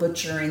we were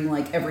butchering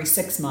like every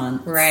 6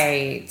 months.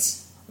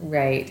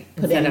 Right.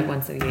 Instead of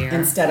once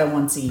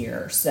a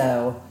year.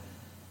 So.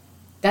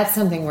 That's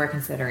something we're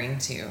considering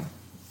too,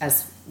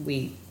 as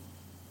we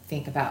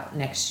think about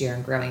next year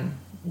and growing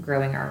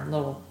our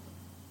little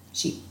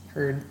sheep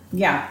herd.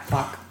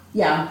 Flock.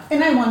 Yeah,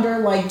 and I wonder,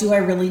 like, do I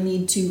really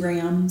need 2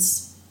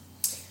 rams?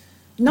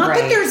 Not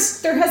that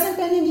there hasn't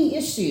been any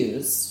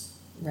issues,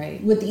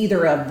 with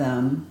either of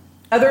them,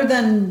 other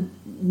than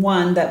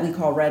one that we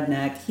call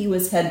Redneck. He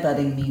was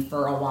headbutting me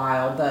for a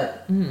while,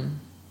 but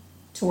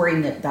Tori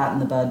nipped that in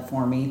the bud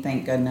for me.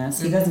 Thank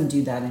goodness. He doesn't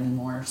do that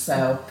anymore.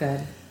 So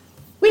good.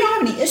 We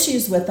don't have any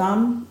issues with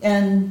them,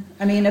 and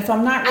if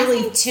I'm not really,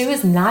 I think 2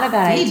 is not a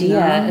bad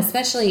idea,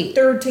 especially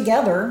they're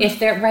together. If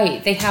they're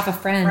they have a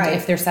friend. Right.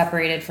 If they're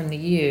separated from the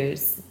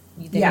ewes,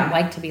 they don't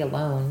like to be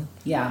alone.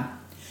 Yeah,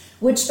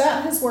 which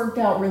that has worked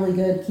out really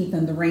good,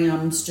 keeping the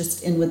rams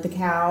just in with the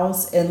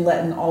cows and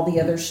letting all the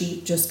other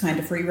sheep just kind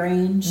of free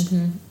range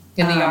in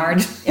the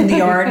yard. In the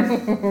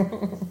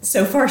yard,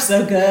 so far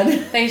so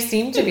good. They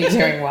seem to be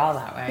doing well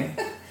that way.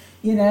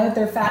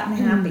 They're fat and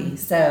happy.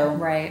 So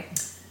right.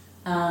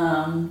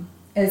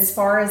 As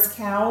far as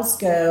cows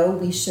go,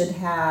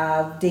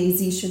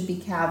 Daisy should be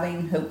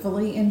calving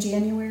hopefully in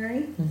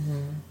January,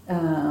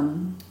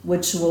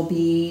 which will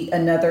be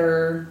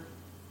another,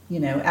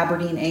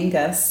 Aberdeen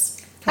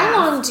Angus calf.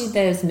 How long do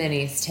those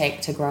minis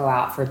take to grow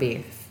out for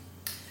beef?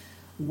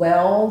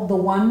 Well, the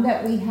one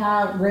that we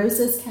have,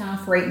 Rose's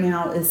calf right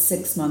now is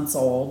 6 months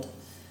old.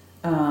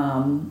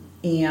 And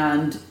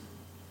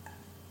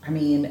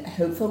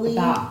hopefully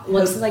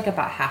looks like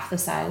about half the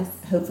size.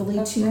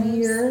 Hopefully 2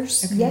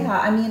 years. Okay.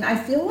 Yeah, I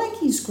feel like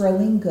he's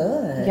growing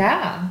good.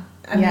 Yeah.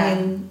 I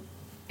mean,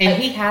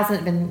 And he has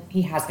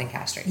been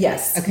castrated.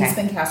 Yes, okay. He's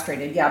been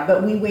castrated, yeah.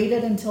 But we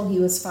waited until he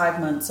was 5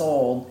 months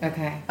old.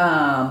 Okay.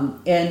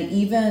 And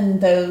even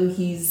though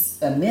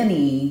he's a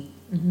mini,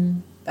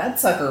 that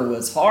sucker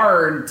was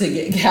hard to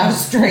get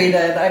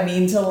castrated. I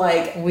mean,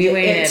 we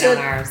waited on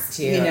ours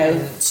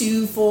too.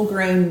 2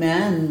 full-grown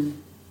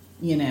men,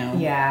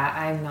 Yeah,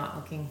 I'm not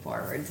looking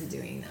forward to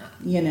doing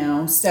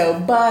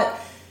that. But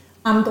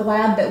I'm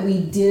glad that we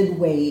did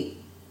wait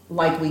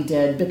like we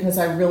did, because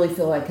I really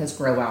feel like his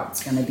grow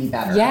out's going to be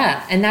better.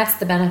 Yeah, and that's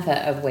the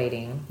benefit of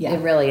waiting. Yeah. It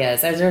really is.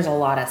 There's a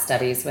lot of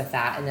studies with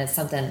that, and it's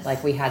something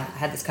like we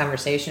had this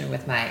conversation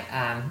with my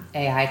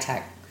AI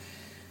tech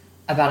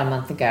about a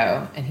month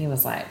ago, and he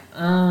was like,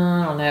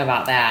 I don't know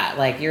about that.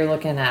 Like, you're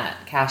looking at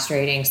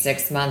castrating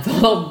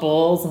 6-month-old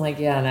bulls. I'm like,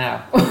 yeah,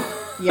 no.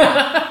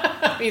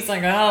 Yeah. He's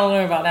like, I don't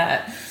know about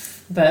that.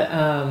 But,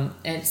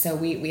 and so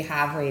we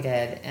have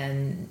waited,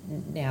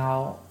 and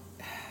now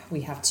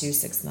we have 2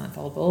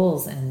 6-month-old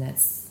bulls, and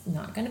it's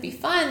not going to be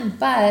fun,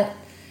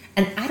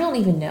 and I don't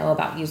even know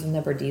about using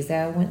the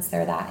Burdizzo once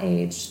they're that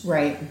age.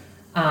 Right.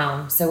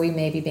 So we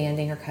may be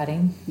banding or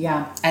cutting.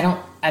 Yeah. I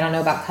don't know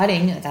about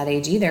cutting at that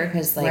age either,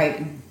 because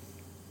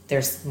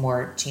there's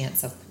more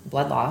chance of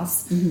blood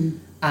loss.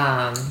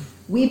 Mm-hmm.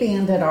 We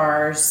banded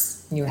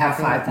ours you were at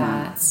happy 5 with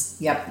that? months.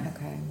 Yep.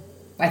 Okay.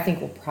 I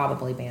think we'll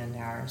probably band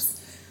ours.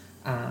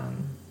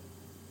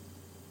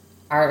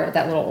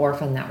 That little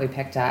orphan that we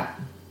picked up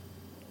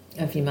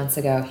a few months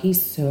ago,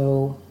 he's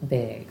so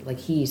big. Like,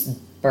 he's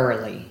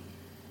burly.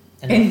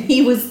 And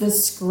he was the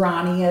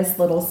scrawniest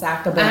little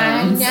sack of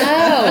bones. I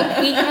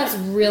know. He has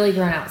really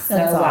grown out so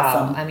That's well.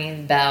 awesome. I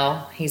mean,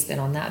 Belle, he's been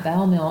on that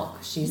Belle milk.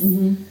 She's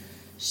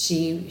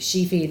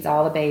she feeds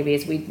all the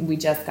babies. We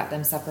just got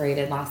them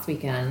separated last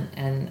weekend,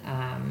 and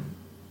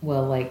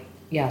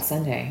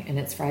Sunday, and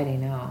it's Friday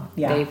now.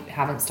 Yeah. They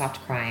haven't stopped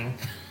crying.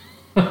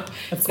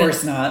 Of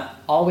course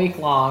not. All week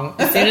long.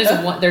 As soon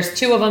as there's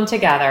 2 of them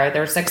together,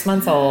 they're 6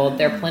 months old.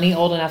 They're plenty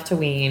old enough to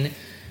wean.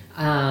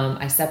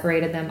 I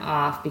separated them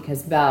off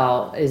because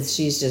Belle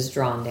she's just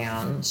drawn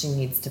down. She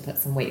needs to put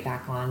some weight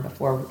back on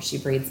before she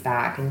breeds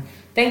back. And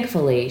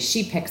thankfully,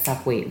 she picks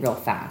up weight real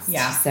fast.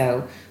 Yeah.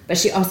 So, but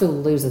she also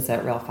loses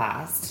it real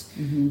fast.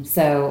 Mm-hmm.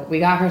 So we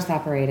got her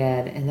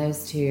separated, and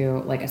those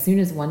 2, like, as soon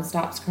as one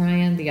stops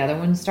crying, the other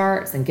one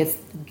starts and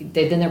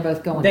then they're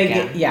both going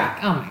again.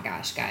 Oh my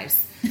gosh,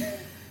 guys.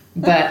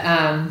 But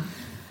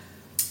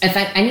if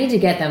I need to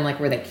get them like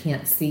where they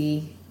can't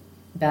see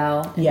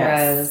Belle and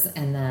Rose,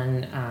 and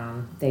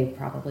then they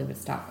probably would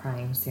stop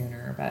crying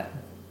sooner. But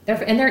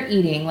they're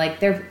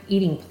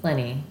eating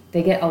plenty.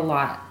 They get a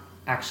lot,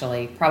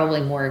 actually,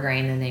 probably more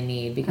grain than they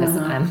need, because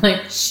I'm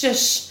like,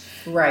 shush,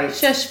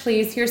 shush,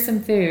 please, here's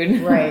some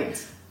food,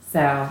 right.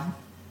 So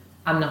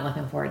I'm not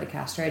looking forward to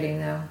castrating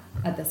though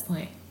at this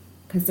point,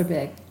 because they're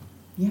big.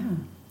 Yeah.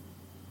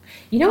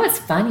 You know what's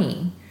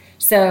funny?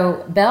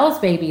 So Belle's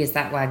baby is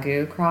that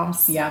Wagyu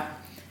cross. Yeah.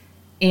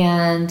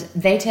 And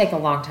they take a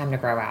long time to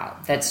grow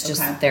out. That's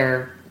just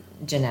their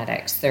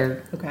genetics.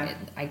 They're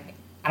I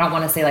don't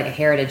want to say like a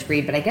heritage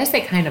breed, but I guess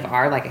they kind of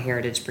are like a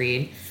heritage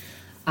breed.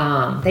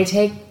 They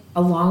take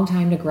a long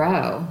time to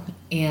grow,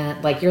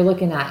 and like you're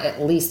looking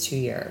at least 2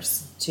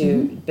 years,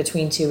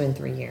 between 2 and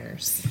 3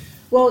 years.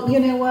 Well, you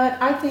know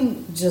what? I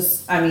think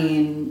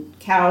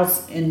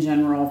cows in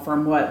general,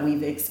 from what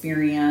we've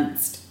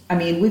experienced,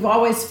 we've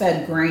always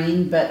fed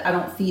grain, but I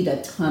don't feed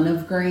a ton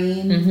of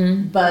grain.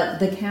 Mm-hmm. But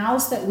the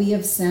cows that we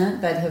have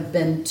sent that have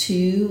been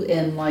 2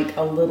 and like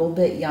a little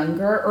bit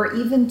younger, or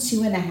even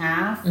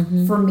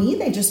 2.5, for me,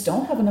 they just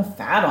don't have enough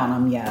fat on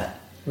them yet.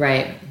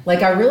 Right.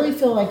 Like, I really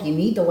feel like you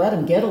need to let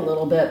them get a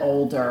little bit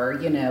older,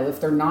 if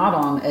they're not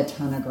on a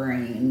ton of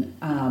grain.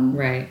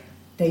 Right.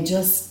 They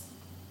just,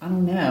 I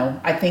don't know.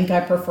 I think I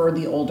prefer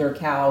the older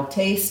cow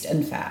taste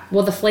and fat.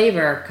 Well, the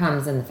flavor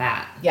comes in the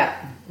fat. Yeah.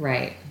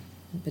 Right.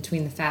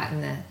 Between the fat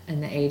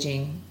and the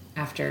aging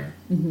after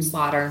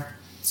slaughter.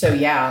 So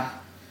yeah,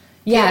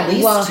 at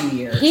least 2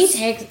 years.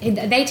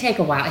 They take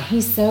a while.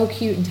 He's so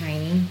cute and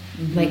tiny.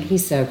 Like,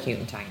 he's so cute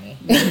and tiny.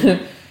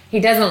 He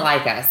doesn't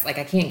like us. Like,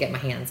 I can't get my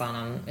hands on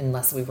him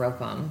unless we rope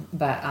him.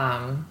 But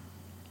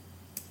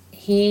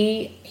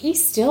he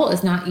still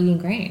is not eating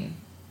grain.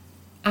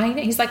 I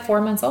know, he's like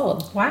 4 months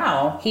old.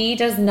 Wow. He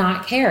does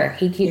not care.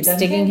 He keeps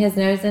sticking his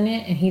nose in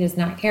it, and he does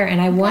not care. And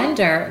I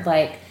wonder,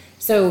 like,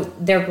 so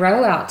their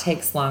grow out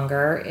takes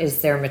longer. Does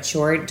their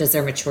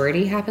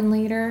maturity happen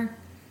later?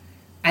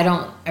 I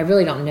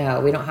really don't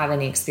know. We don't have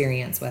any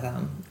experience with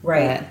them.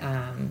 Right. But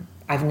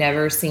I've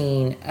never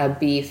seen a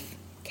beef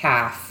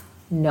calf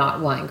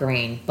not want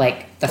grain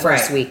like the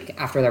first week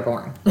after they're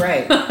born.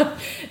 Right.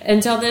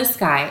 Until this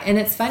guy. And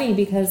it's funny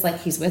because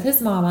like he's with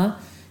his mama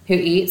who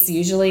eats.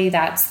 Usually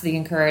that's the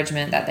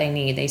encouragement that they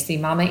need. They see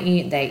mama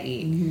eat, they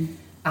eat.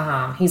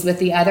 Mm-hmm. He's with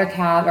the other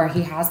calf, or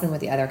he has been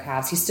with the other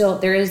calves.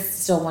 There is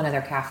still one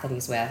other calf that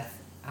he's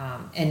with,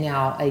 and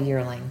now a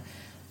yearling.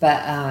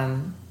 But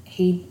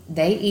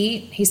they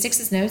eat. He sticks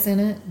his nose in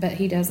it, but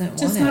he doesn't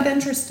want it. Just not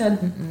interested.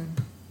 Mm-mm.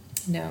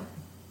 No.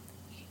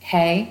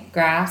 Hay,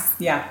 grass.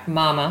 Yeah.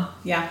 Mama.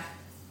 Yeah.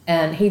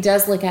 And he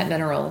does look at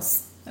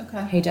minerals.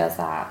 Okay. He does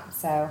that.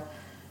 So,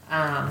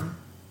 I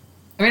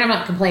mean, I'm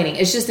not complaining.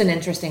 It's just an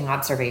interesting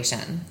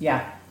observation.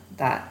 Yeah.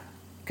 That,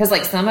 because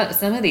like some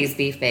of these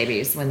beef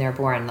babies, when they're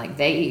born, like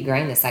they eat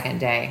grain the second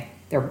day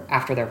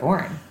after they're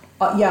born.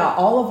 Yeah,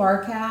 all of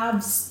our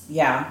calves,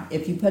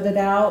 if you put it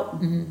out,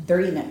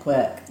 they're eating it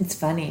quick. It's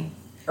funny.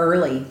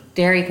 Early.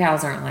 Dairy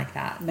cows aren't like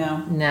that.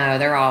 No,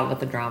 they're all with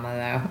the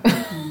drama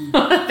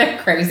though.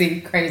 They're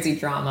crazy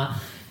drama.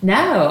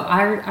 No,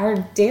 our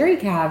dairy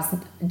calves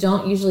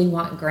don't usually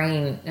want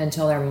grain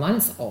until they're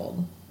months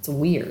old. It's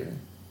weird.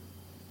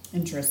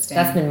 Interesting.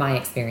 That's been my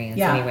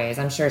experience anyways.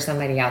 I'm sure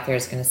somebody out there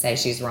is going to say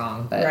she's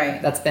wrong, but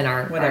that's been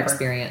our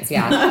experience.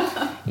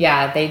 Yeah.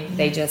 Yeah,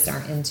 they just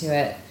aren't into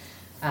it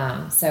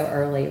so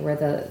early. Where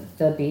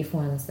the beef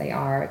ones, they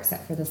are,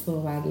 except for this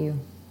little Wagyu.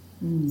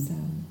 So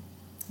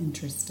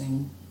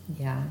interesting.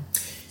 Yeah.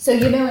 So,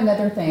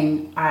 another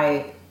thing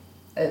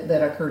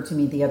that occurred to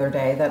me the other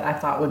day that I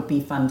thought would be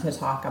fun to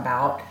talk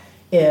about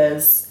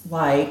is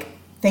like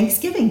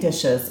Thanksgiving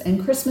dishes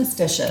and Christmas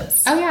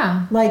dishes. Oh,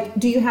 yeah. Like,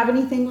 do you have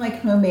anything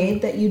like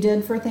homemade that you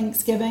did for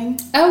Thanksgiving?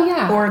 Oh,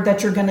 yeah. Or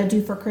that you're going to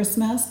do for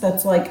Christmas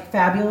that's like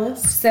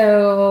fabulous?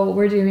 So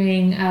we're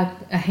doing a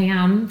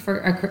ham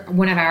for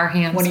one of our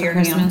hams one of for your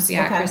Christmas. Hams?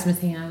 Yeah, okay. Christmas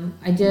ham.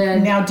 I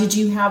did. Now, did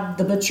you have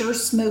the butcher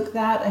smoke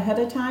that ahead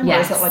of time?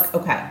 Yes. Or is it like,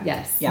 okay.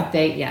 Yes. Yeah.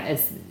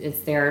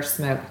 It's their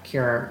smoke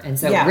cure. And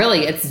so Yeah.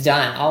 really it's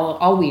done.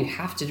 All we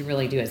have to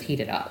really do is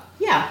heat it up.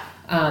 Yeah.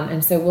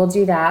 And so we'll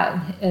do that.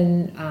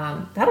 And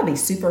that'll be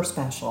super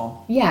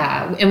special.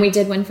 yeah. And we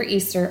did one for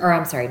Easter, or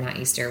I'm sorry, not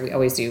Easter. We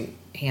always do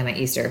ham at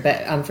Easter.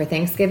 But for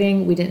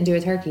Thanksgiving, we didn't do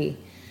a turkey.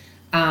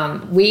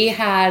 We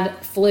had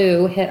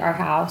flu hit our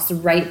house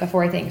right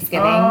before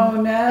Thanksgiving. Oh,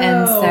 no.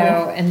 And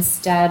so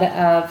instead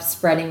of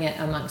spreading it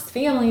amongst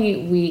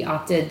family, we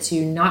opted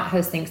to not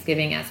host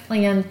Thanksgiving as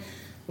planned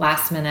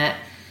last minute.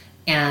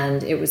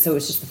 And it was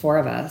just the four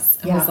of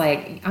us. I was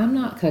like, I'm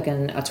not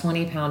cooking a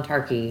 20-pound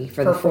turkey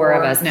for the four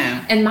of us. No.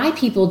 And my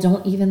people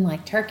don't even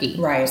like turkey.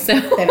 Right. So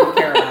they don't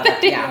care about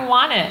it. they didn't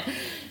want it.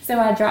 So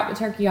I dropped the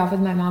turkey off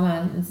with my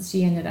mama, and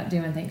she ended up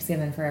doing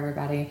Thanksgiving for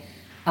everybody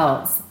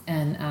else.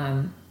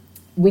 And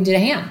we did a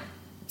ham.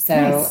 So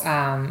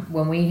nice.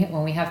 When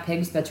we have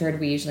pigs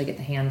butchered, we usually get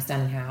the hams done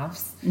in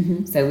halves.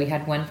 Mm-hmm. So we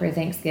had one for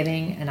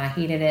Thanksgiving, and I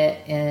heated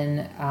it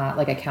in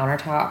like a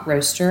countertop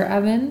roaster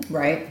oven,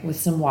 right, with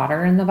some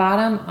water in the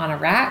bottom on a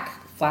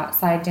rack, flat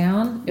side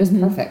down. It was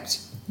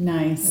perfect.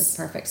 Nice. It was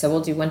perfect. So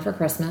we'll do one for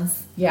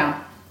Christmas.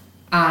 Yeah.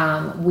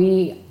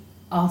 We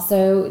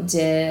also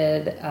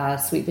did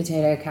a sweet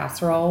potato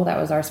casserole. That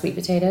was our sweet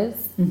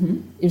potatoes.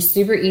 Mm-hmm. It was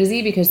super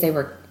easy because they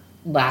were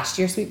last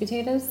year's sweet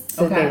potatoes,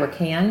 so they were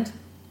canned.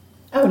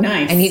 Oh,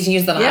 nice. I need to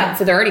use them up,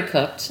 so they're already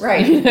cooked.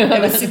 Right.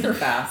 It was super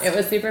fast. It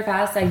was super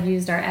fast. I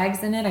used our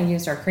eggs in it. I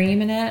used our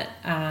cream in it.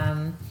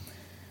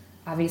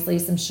 Obviously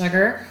some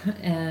sugar.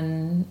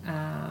 And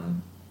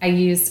I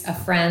used a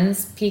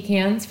friend's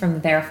pecans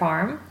from their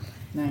farm.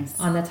 Nice.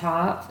 On the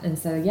top. And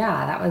so,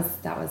 yeah,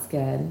 that was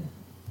good.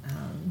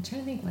 I'm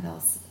trying to think what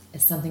else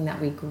is something that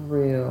we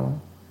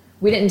grew.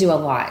 We didn't do a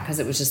lot because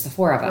it was just the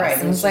four of us. Right,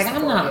 and it was like,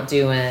 I'm not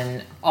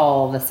doing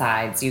all the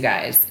sides, you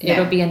guys. Yeah.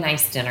 It'll be a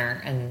nice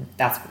dinner, and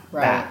that's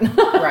right.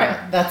 that.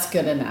 Right. That's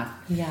good enough.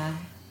 Yeah.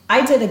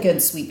 I did a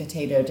good sweet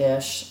potato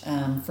dish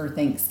for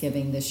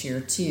Thanksgiving this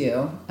year,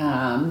 too.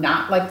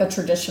 Not like the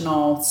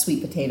traditional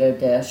sweet potato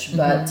dish,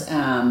 but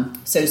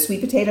so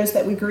sweet potatoes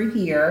that we grew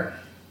here.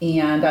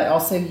 And I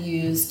also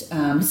used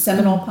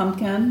Seminole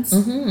pumpkins.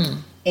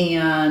 Mm-hmm.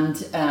 And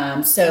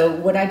so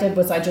what I did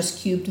was I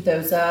just cubed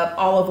those up,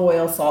 olive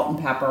oil, salt, and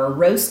pepper,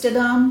 roasted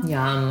them.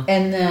 Yum.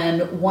 And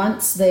then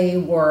once they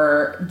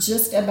were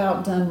just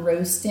about done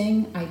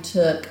roasting, I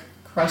took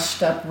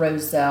crushed up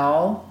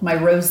roselle, my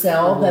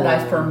roselle that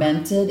I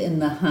fermented in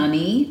the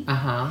honey.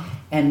 Uh-huh.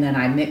 And then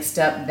I mixed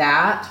up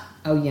that,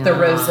 yeah, the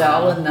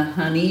roselle and the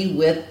honey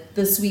with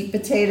the sweet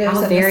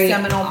potatoes and the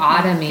Seminole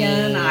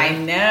pumpkin. I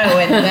know.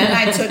 And then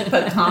I took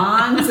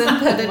pecans and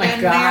put it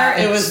in there.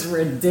 It was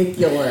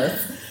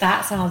ridiculous.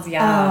 That sounds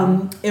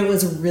yum. It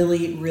was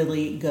really,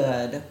 really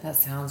good. That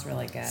sounds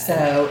really good.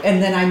 So,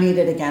 and then I made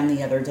it again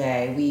the other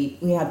day.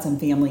 We had some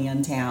family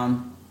in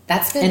town.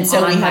 That's been and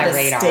so on we had my a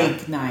radar.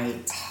 steak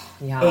night.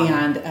 Yum.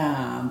 And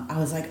I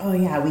was like, oh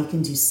yeah, we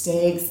can do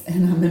steaks,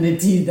 and I'm going to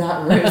do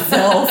that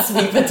roselle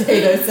sweet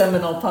potato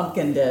Seminole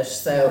pumpkin dish.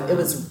 So it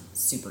was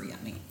super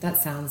yummy.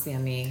 That sounds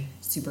yummy.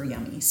 Super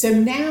yummy. So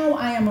now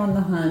I am on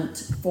the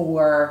hunt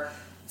for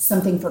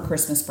something for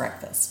Christmas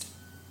breakfast.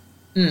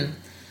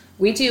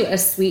 We do a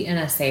sweet and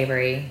a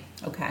savory.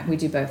 Okay. We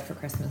do both for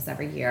Christmas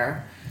every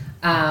year.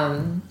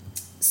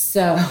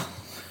 So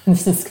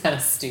this is kind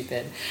of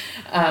stupid.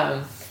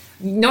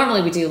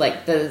 Normally we do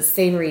like the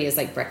savory is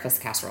like breakfast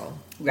casserole.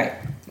 Right.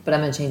 But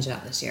I'm going to change it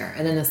up this year.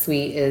 And then the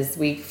sweet is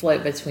we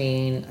float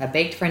between a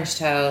baked French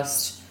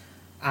toast,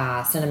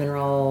 cinnamon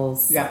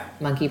rolls,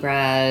 monkey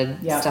bread,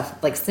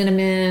 stuff like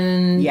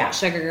cinnamon,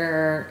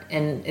 sugar,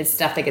 and it's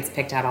stuff that gets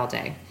picked out all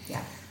day.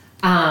 Yeah.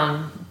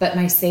 But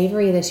my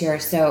savory this year,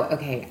 so,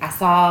 okay, I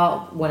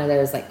saw one of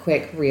those like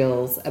quick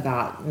reels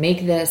about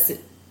make this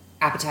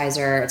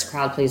appetizer. It's a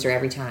crowd pleaser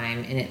every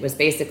time. And it was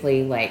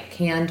basically like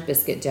canned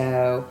biscuit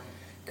dough,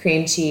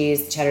 cream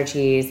cheese, cheddar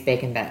cheese,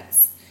 bacon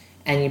bits.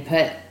 And you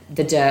put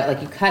the dough,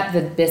 like you cut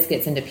the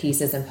biscuits into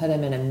pieces and put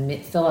them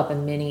in fill up a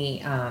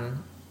mini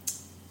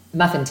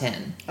muffin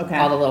tin. Okay.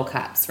 All the little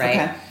cups, right?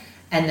 Okay.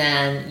 And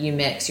then you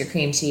mix your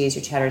cream cheese,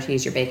 your cheddar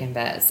cheese, your bacon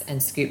bits,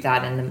 and scoop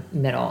that in the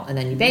middle, and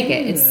then you bake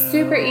it. It's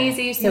super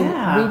easy. So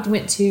we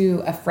went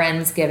to a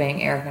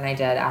Friendsgiving, Eric and I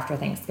did, after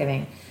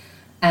Thanksgiving.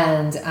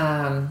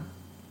 And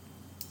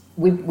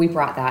we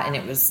brought that, and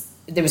it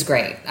was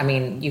great. I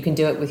mean, you can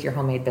do it with your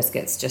homemade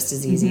biscuits just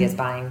as easy as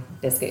buying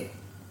biscuit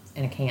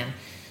in a can.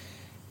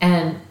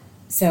 And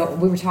so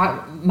we were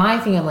talking, my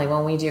family,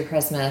 when we do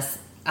Christmas,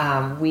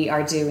 we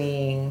are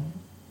doing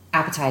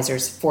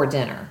appetizers for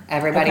dinner.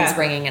 Everybody's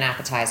bringing an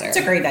appetizer. It's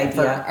a great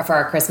idea. For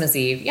our Christmas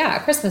Eve. Yeah,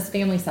 a Christmas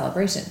family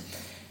celebration.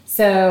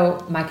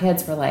 So my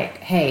kids were like,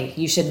 hey,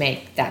 you should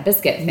make that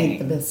biscuit thing. Make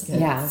the biscuits.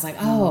 Yeah, I was like,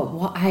 oh,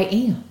 well, I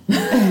am.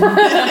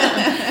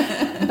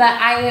 But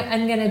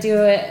I'm going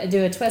to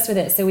do a twist with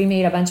it. So we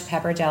made a bunch of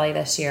pepper jelly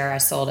this year. I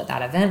sold at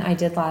that event I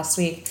did last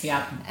week.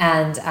 Yeah.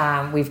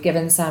 And we've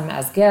given some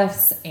as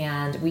gifts.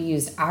 And we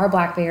used our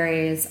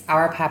blackberries,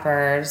 our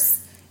peppers,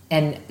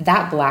 and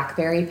that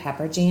blackberry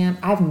pepper jam.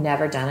 I've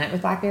never done it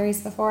with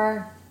blackberries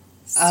before.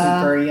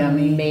 Super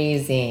yummy.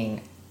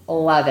 Amazing.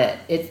 Love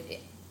it.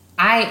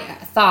 I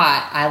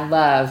thought I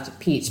loved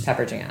peach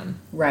pepper jam.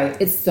 Right.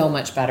 It's so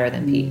much better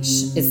than peach.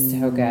 It's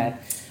so good.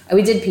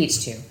 We did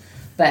peach too.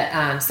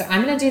 But so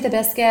I'm going to do the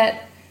biscuit.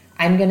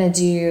 I'm going to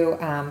do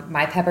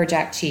my pepper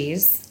jack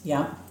cheese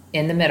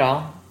in the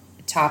middle.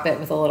 Top it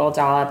with a little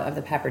dollop of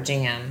the pepper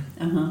jam.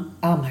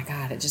 Oh my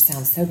God, it just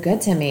sounds so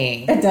good to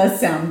me. It does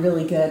sound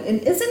really good. And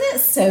isn't it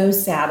so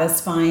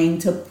satisfying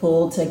to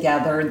pull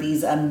together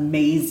these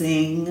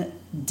amazing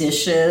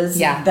dishes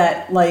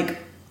that like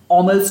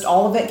almost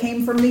all of it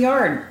came from the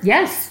yard?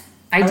 Yes,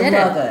 I did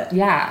love it.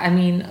 Yeah, I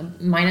mean,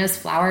 minus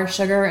flour,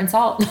 sugar, and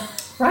salt.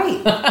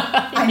 Right.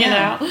 I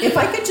know. If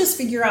I could just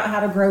figure out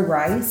how to grow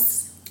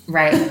rice.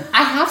 Right.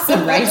 I have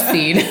some rice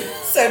seed.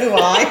 So do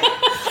I.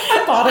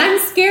 I'm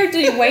scared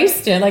to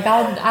waste it. Like,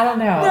 I don't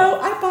know. No,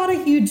 I bought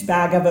a huge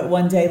bag of it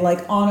one day,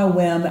 like on a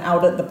whim,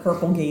 out at the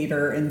Purple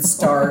Gator in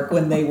Stark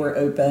when they were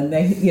open.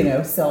 They,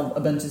 sell a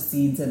bunch of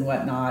seeds and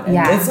whatnot. And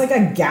it's like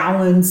a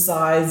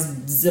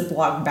gallon-sized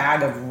Ziploc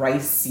bag of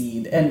rice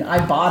seed. And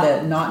I bought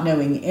it not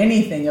knowing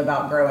anything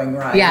about growing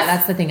rice. Yeah,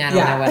 that's the thing. I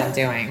don't know what I'm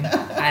doing.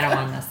 I don't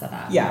want to mess it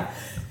up. Yeah.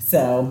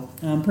 So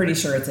I'm pretty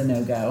sure it's a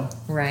no-go.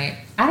 Right.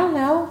 I don't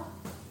know.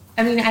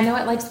 I mean, I know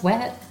it likes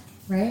wet,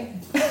 right?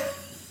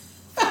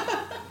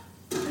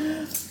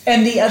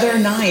 And the other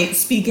night,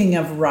 speaking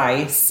of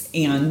rice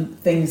and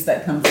things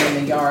that come from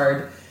the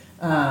yard,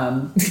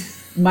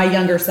 my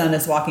younger son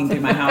is walking through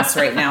my house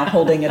right now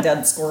holding a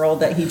dead squirrel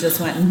that he just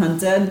went and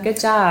hunted. Good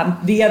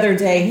job. The other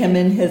day, him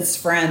and his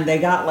friend, they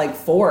got like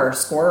 4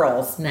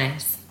 squirrels.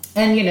 Nice.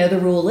 And the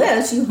rule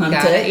is you hunt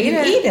it, you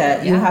eat it.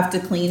 Yeah. You have to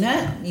clean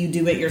it, you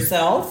do it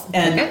yourself,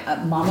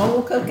 and Mama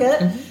will cook it.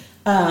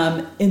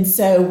 Mm-hmm. And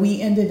so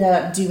we ended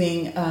up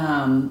doing,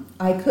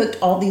 I cooked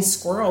all these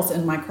squirrels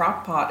in my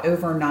crock pot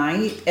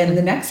overnight, and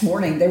the next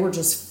morning they were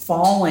just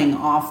falling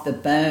off the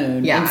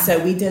bone. Yeah. And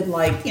so we did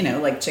like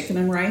chicken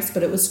and rice,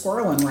 but it was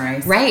squirrel and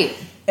rice. Right.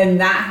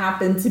 And that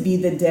happened to be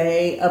the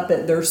day up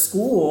at their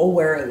school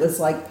where it was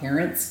like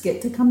parents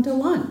get to come to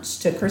lunch,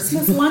 to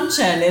Christmas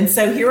luncheon. And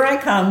so here I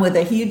come with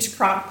a huge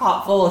crock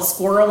pot full of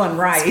squirrel and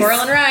rice.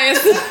 Squirrel and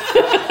rice.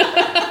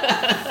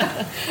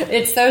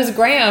 It's those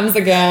grams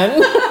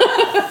again.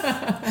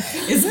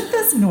 Isn't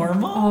this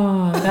normal?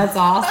 Oh, that's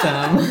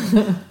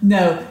awesome.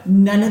 No,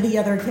 none of the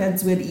other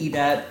kids would eat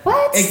it.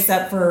 What?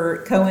 Except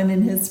for Cohen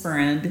and his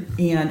friend.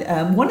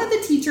 And one of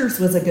the teachers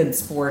was a good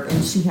sport,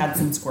 and she had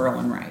some squirrel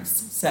and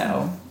rice.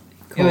 So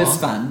Cool. It was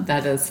fun.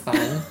 That is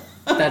fun.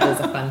 That is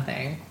a fun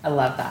thing. I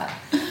love that.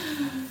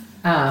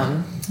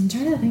 I'm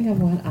trying to think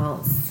of what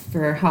else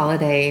for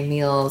holiday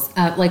meals.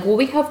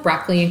 We have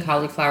broccoli and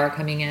cauliflower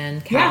coming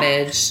in,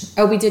 cabbage. Yeah.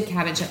 Oh, we did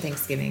cabbage at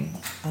Thanksgiving.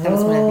 That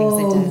was one of the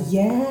things I did.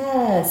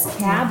 Yes,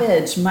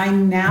 cabbage. My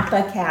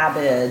Napa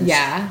cabbage.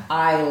 Yeah.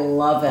 I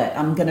love it.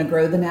 I'm going to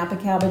grow the Napa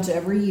cabbage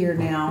every year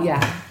now. Yeah.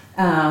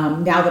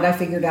 Now that I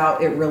figured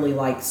out it really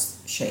likes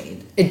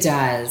shade. It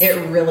does.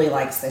 It really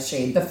likes the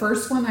shade. The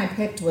first one I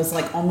picked was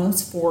like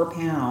almost 4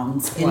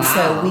 pounds. And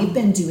so we've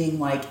been doing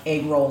like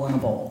egg roll in a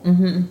bowl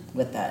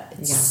with that.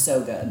 It's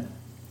so good.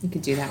 You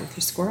could do that with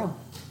your squirrel.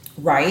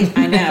 Right?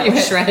 I know. Your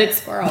shredded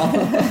squirrel.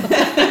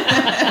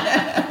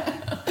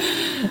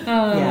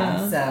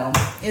 Yeah, so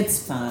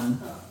it's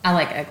fun. I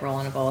like egg roll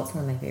in a bowl. It's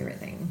one of my favorite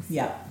things.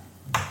 Yep.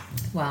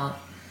 Well,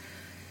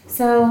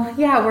 so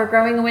yeah, we're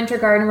growing a winter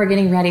garden. We're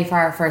getting ready for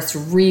our first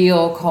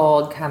real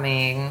cold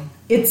coming.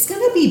 It's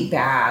going to be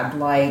bad.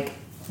 Like,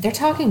 they're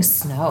talking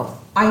snow.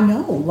 I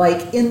know,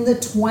 like in the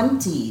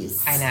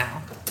 20s. I know.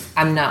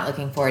 I'm not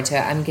looking forward to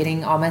it. I'm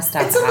getting all my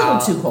stuff out. It's a little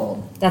too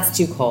cold. That's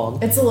too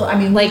cold. It's a little, I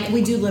mean, like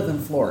we do live in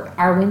Florida.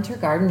 Our winter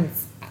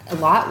gardens, a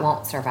lot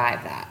won't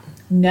survive that.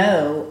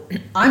 No,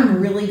 I'm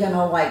really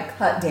gonna like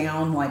cut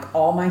down like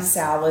all my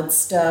salad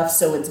stuff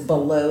so it's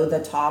below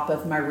the top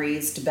of my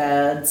raised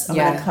beds. I'm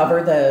gonna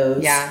cover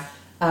those. Yeah.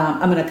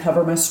 I'm gonna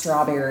cover my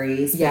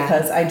strawberries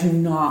because I do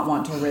not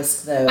want to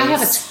risk those. I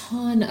have a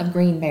ton of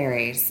green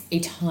berries. A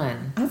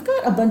ton. I've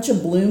got a bunch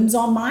of blooms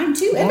on mine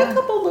too, and a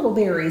couple little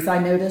berries I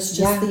noticed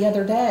just the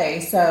other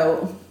day.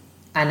 So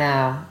I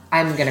know.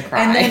 I'm gonna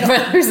cry. And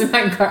then there's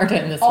my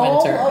garden this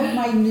winter.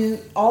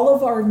 All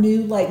of our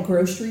new like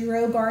grocery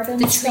row garden.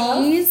 The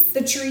trees.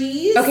 The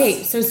trees.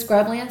 Okay, so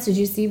Scrublands, did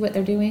you see what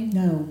they're doing?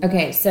 No.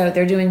 Okay, so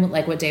they're doing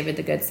like what David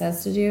the Good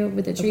says to do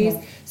with the trees.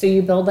 Okay. So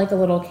you build like a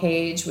little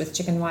cage with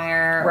chicken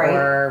wire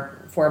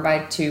or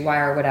 4x2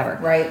 wire or whatever.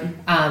 Right.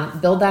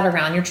 Build that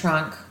around your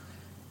trunk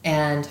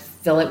and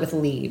fill it with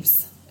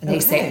leaves. And they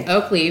say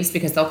oak leaves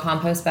because they'll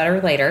compost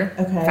better later,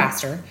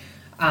 faster.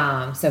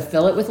 So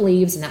fill it with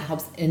leaves, and that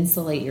helps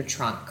insulate your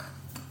trunk.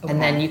 Okay. And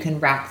then you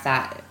can wrap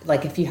that,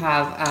 like if you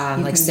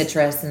have like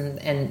citrus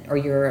and or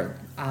your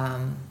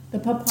the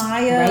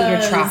papayas, right,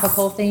 your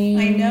tropical things.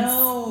 I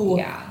know.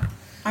 Yeah,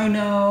 I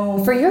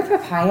know. For your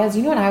papayas,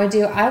 you know what I would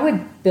do? I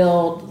would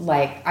build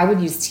I would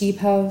use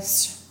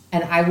T-post,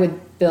 and I would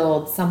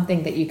build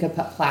something that you could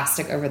put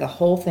plastic over the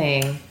whole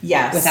thing.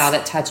 Yes, without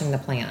it touching the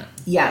plant.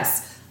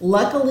 Yes.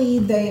 Luckily,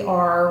 they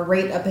are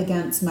right up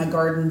against my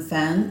garden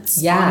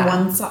fence. Yeah.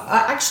 On one side,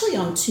 actually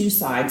on two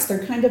sides.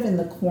 They're kind of in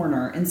the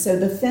corner. And so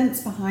the fence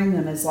behind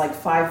them is like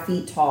 5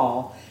 feet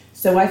tall.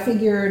 So I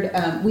figured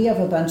we have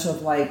a bunch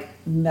of like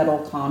metal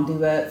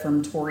conduit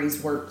from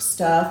Tori's work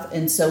stuff.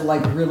 And so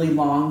like really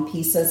long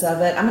pieces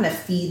of it. I'm going to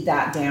feed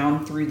that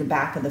down through the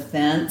back of the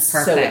fence.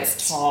 Perfect. So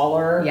it's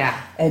taller. Yeah.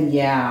 And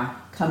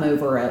come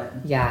over it.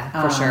 Yeah,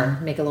 for sure.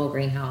 Make a little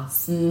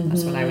greenhouse. Mm-hmm.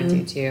 That's what I would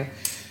do too.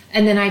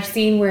 And then I've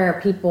seen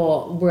where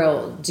people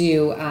will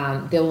do,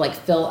 they'll like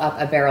fill up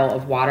a barrel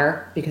of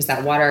water because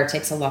that water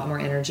takes a lot more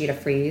energy to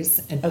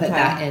freeze, and put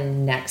that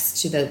in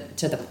next to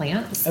the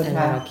plants, and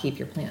that'll keep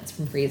your plants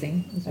from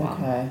freezing as well.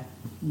 Okay.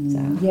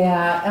 So.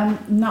 Yeah,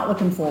 I'm not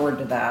looking forward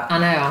to that. I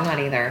know, I'm not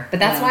either. But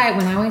that's why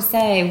when I always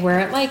say we're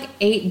at like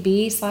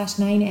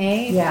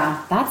 8B/9A,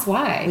 that's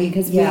why.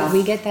 Because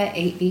we get that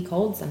 8B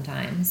cold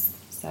sometimes.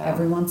 So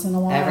every once in a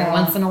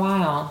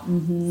while.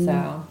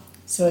 Mm-hmm.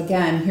 So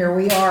again, here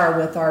we are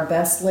with our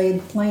best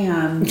laid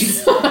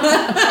plans.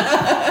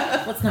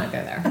 Let's not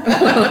go there.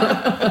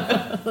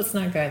 Let's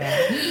not go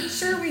there.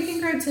 Sure, we can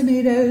grow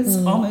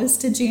tomatoes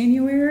almost to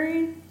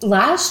January.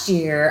 Last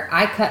year,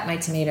 I cut my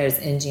tomatoes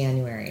in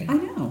January. I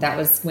know. That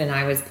was when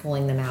I was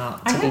pulling them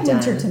out to I had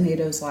winter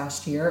tomatoes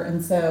last year,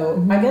 and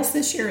so I guess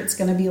this year it's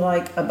going to be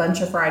like a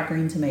bunch of fried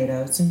green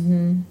tomatoes.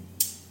 Mm-hmm.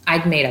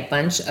 I'd made a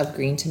bunch of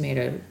green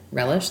tomato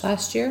relish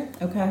last year.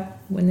 Okay.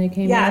 When they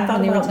came I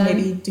thought about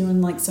maybe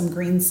doing like some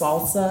green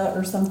salsa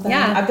or something.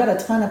 Yeah. I've got a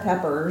ton of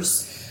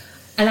peppers.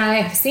 And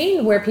I've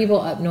seen where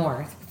people up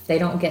north, they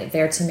don't get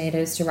their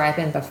tomatoes to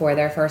ripen before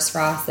their first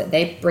frost, that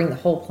they bring the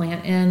whole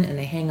plant in and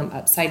they hang them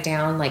upside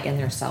down like in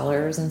their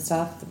cellars and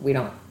stuff. We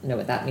don't know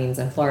what that means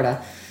in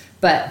Florida.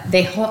 But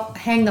they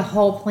hang the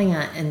whole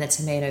plant and the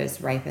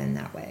tomatoes ripen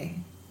that way.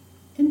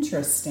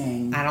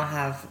 Interesting. I don't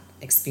have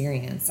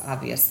experience,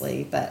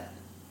 obviously, but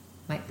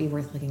might be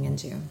worth looking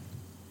into.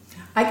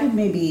 I could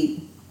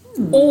maybe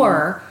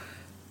or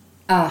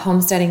a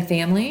homesteading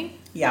family.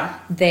 Yeah,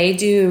 they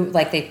do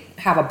like they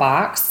have a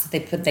box.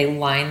 They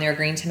line their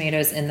green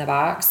tomatoes in the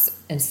box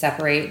and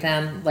separate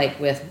them like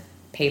with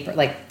paper,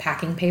 like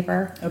packing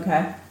paper.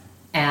 Okay,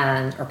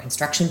 or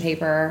construction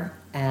paper,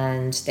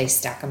 and they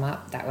stack them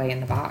up that way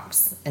in the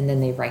box, and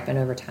then they ripen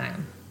over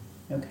time.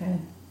 Okay.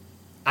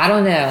 I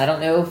don't know. I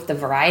don't know if the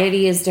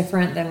variety is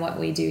different than what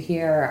we do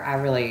here. I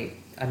don't know.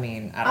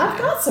 I've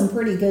got some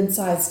pretty good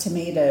sized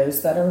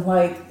tomatoes that are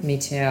like... Me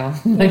too.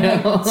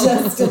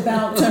 Just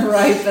about to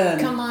ripen.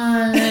 Come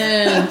on.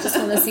 Just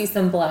want to see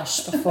some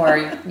blush before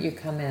you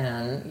come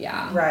in.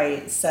 Yeah.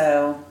 Right.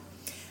 So,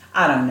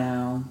 I don't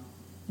know.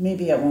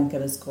 Maybe it won't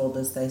get as cold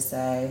as they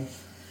say.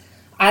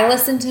 I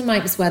listened to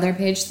Mike's weather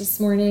page this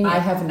morning. I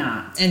have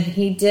not. And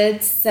he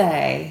did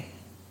say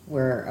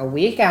we're a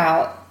week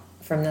out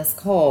from this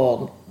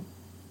cold,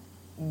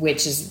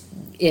 which is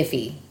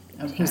iffy.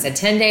 Okay. He said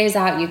 10 days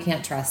out, you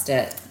can't trust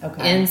it.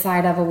 Okay.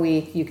 Inside of a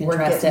week, you can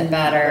trust it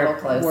better.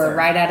 We're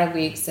right at a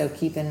week, so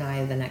keep an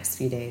eye the next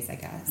few days, I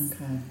guess.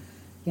 Okay.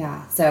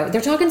 Yeah. So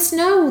they're talking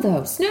snow,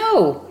 though.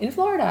 Snow in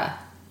Florida.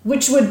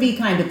 Which would be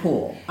kind of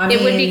cool.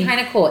 It would be kind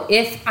of cool.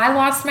 If I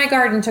lost my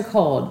garden to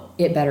cold,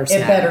 it better snow.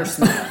 It better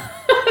snow.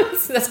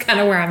 So that's kind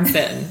of where I'm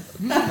sitting.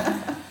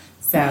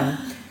 So...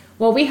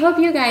 Well, we hope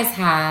you guys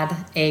had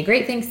a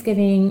great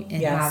Thanksgiving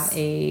and have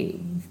a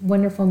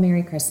wonderful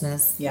Merry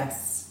Christmas.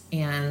 Yes.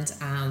 And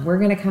we're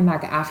going to come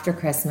back after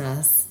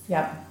Christmas.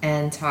 Yep.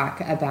 And talk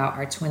about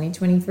our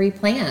 2023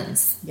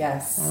 plans.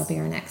 Yes. That'll be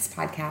our next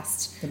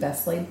podcast. The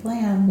best laid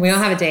plans. We don't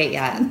have a date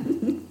yet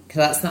because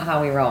that's not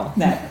how we roll.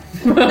 No.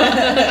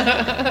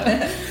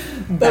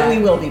 But we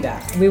will be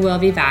back. We will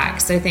be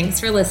back. So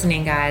thanks for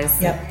listening,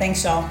 guys. Yep.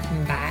 Thanks, y'all.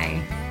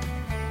 Bye.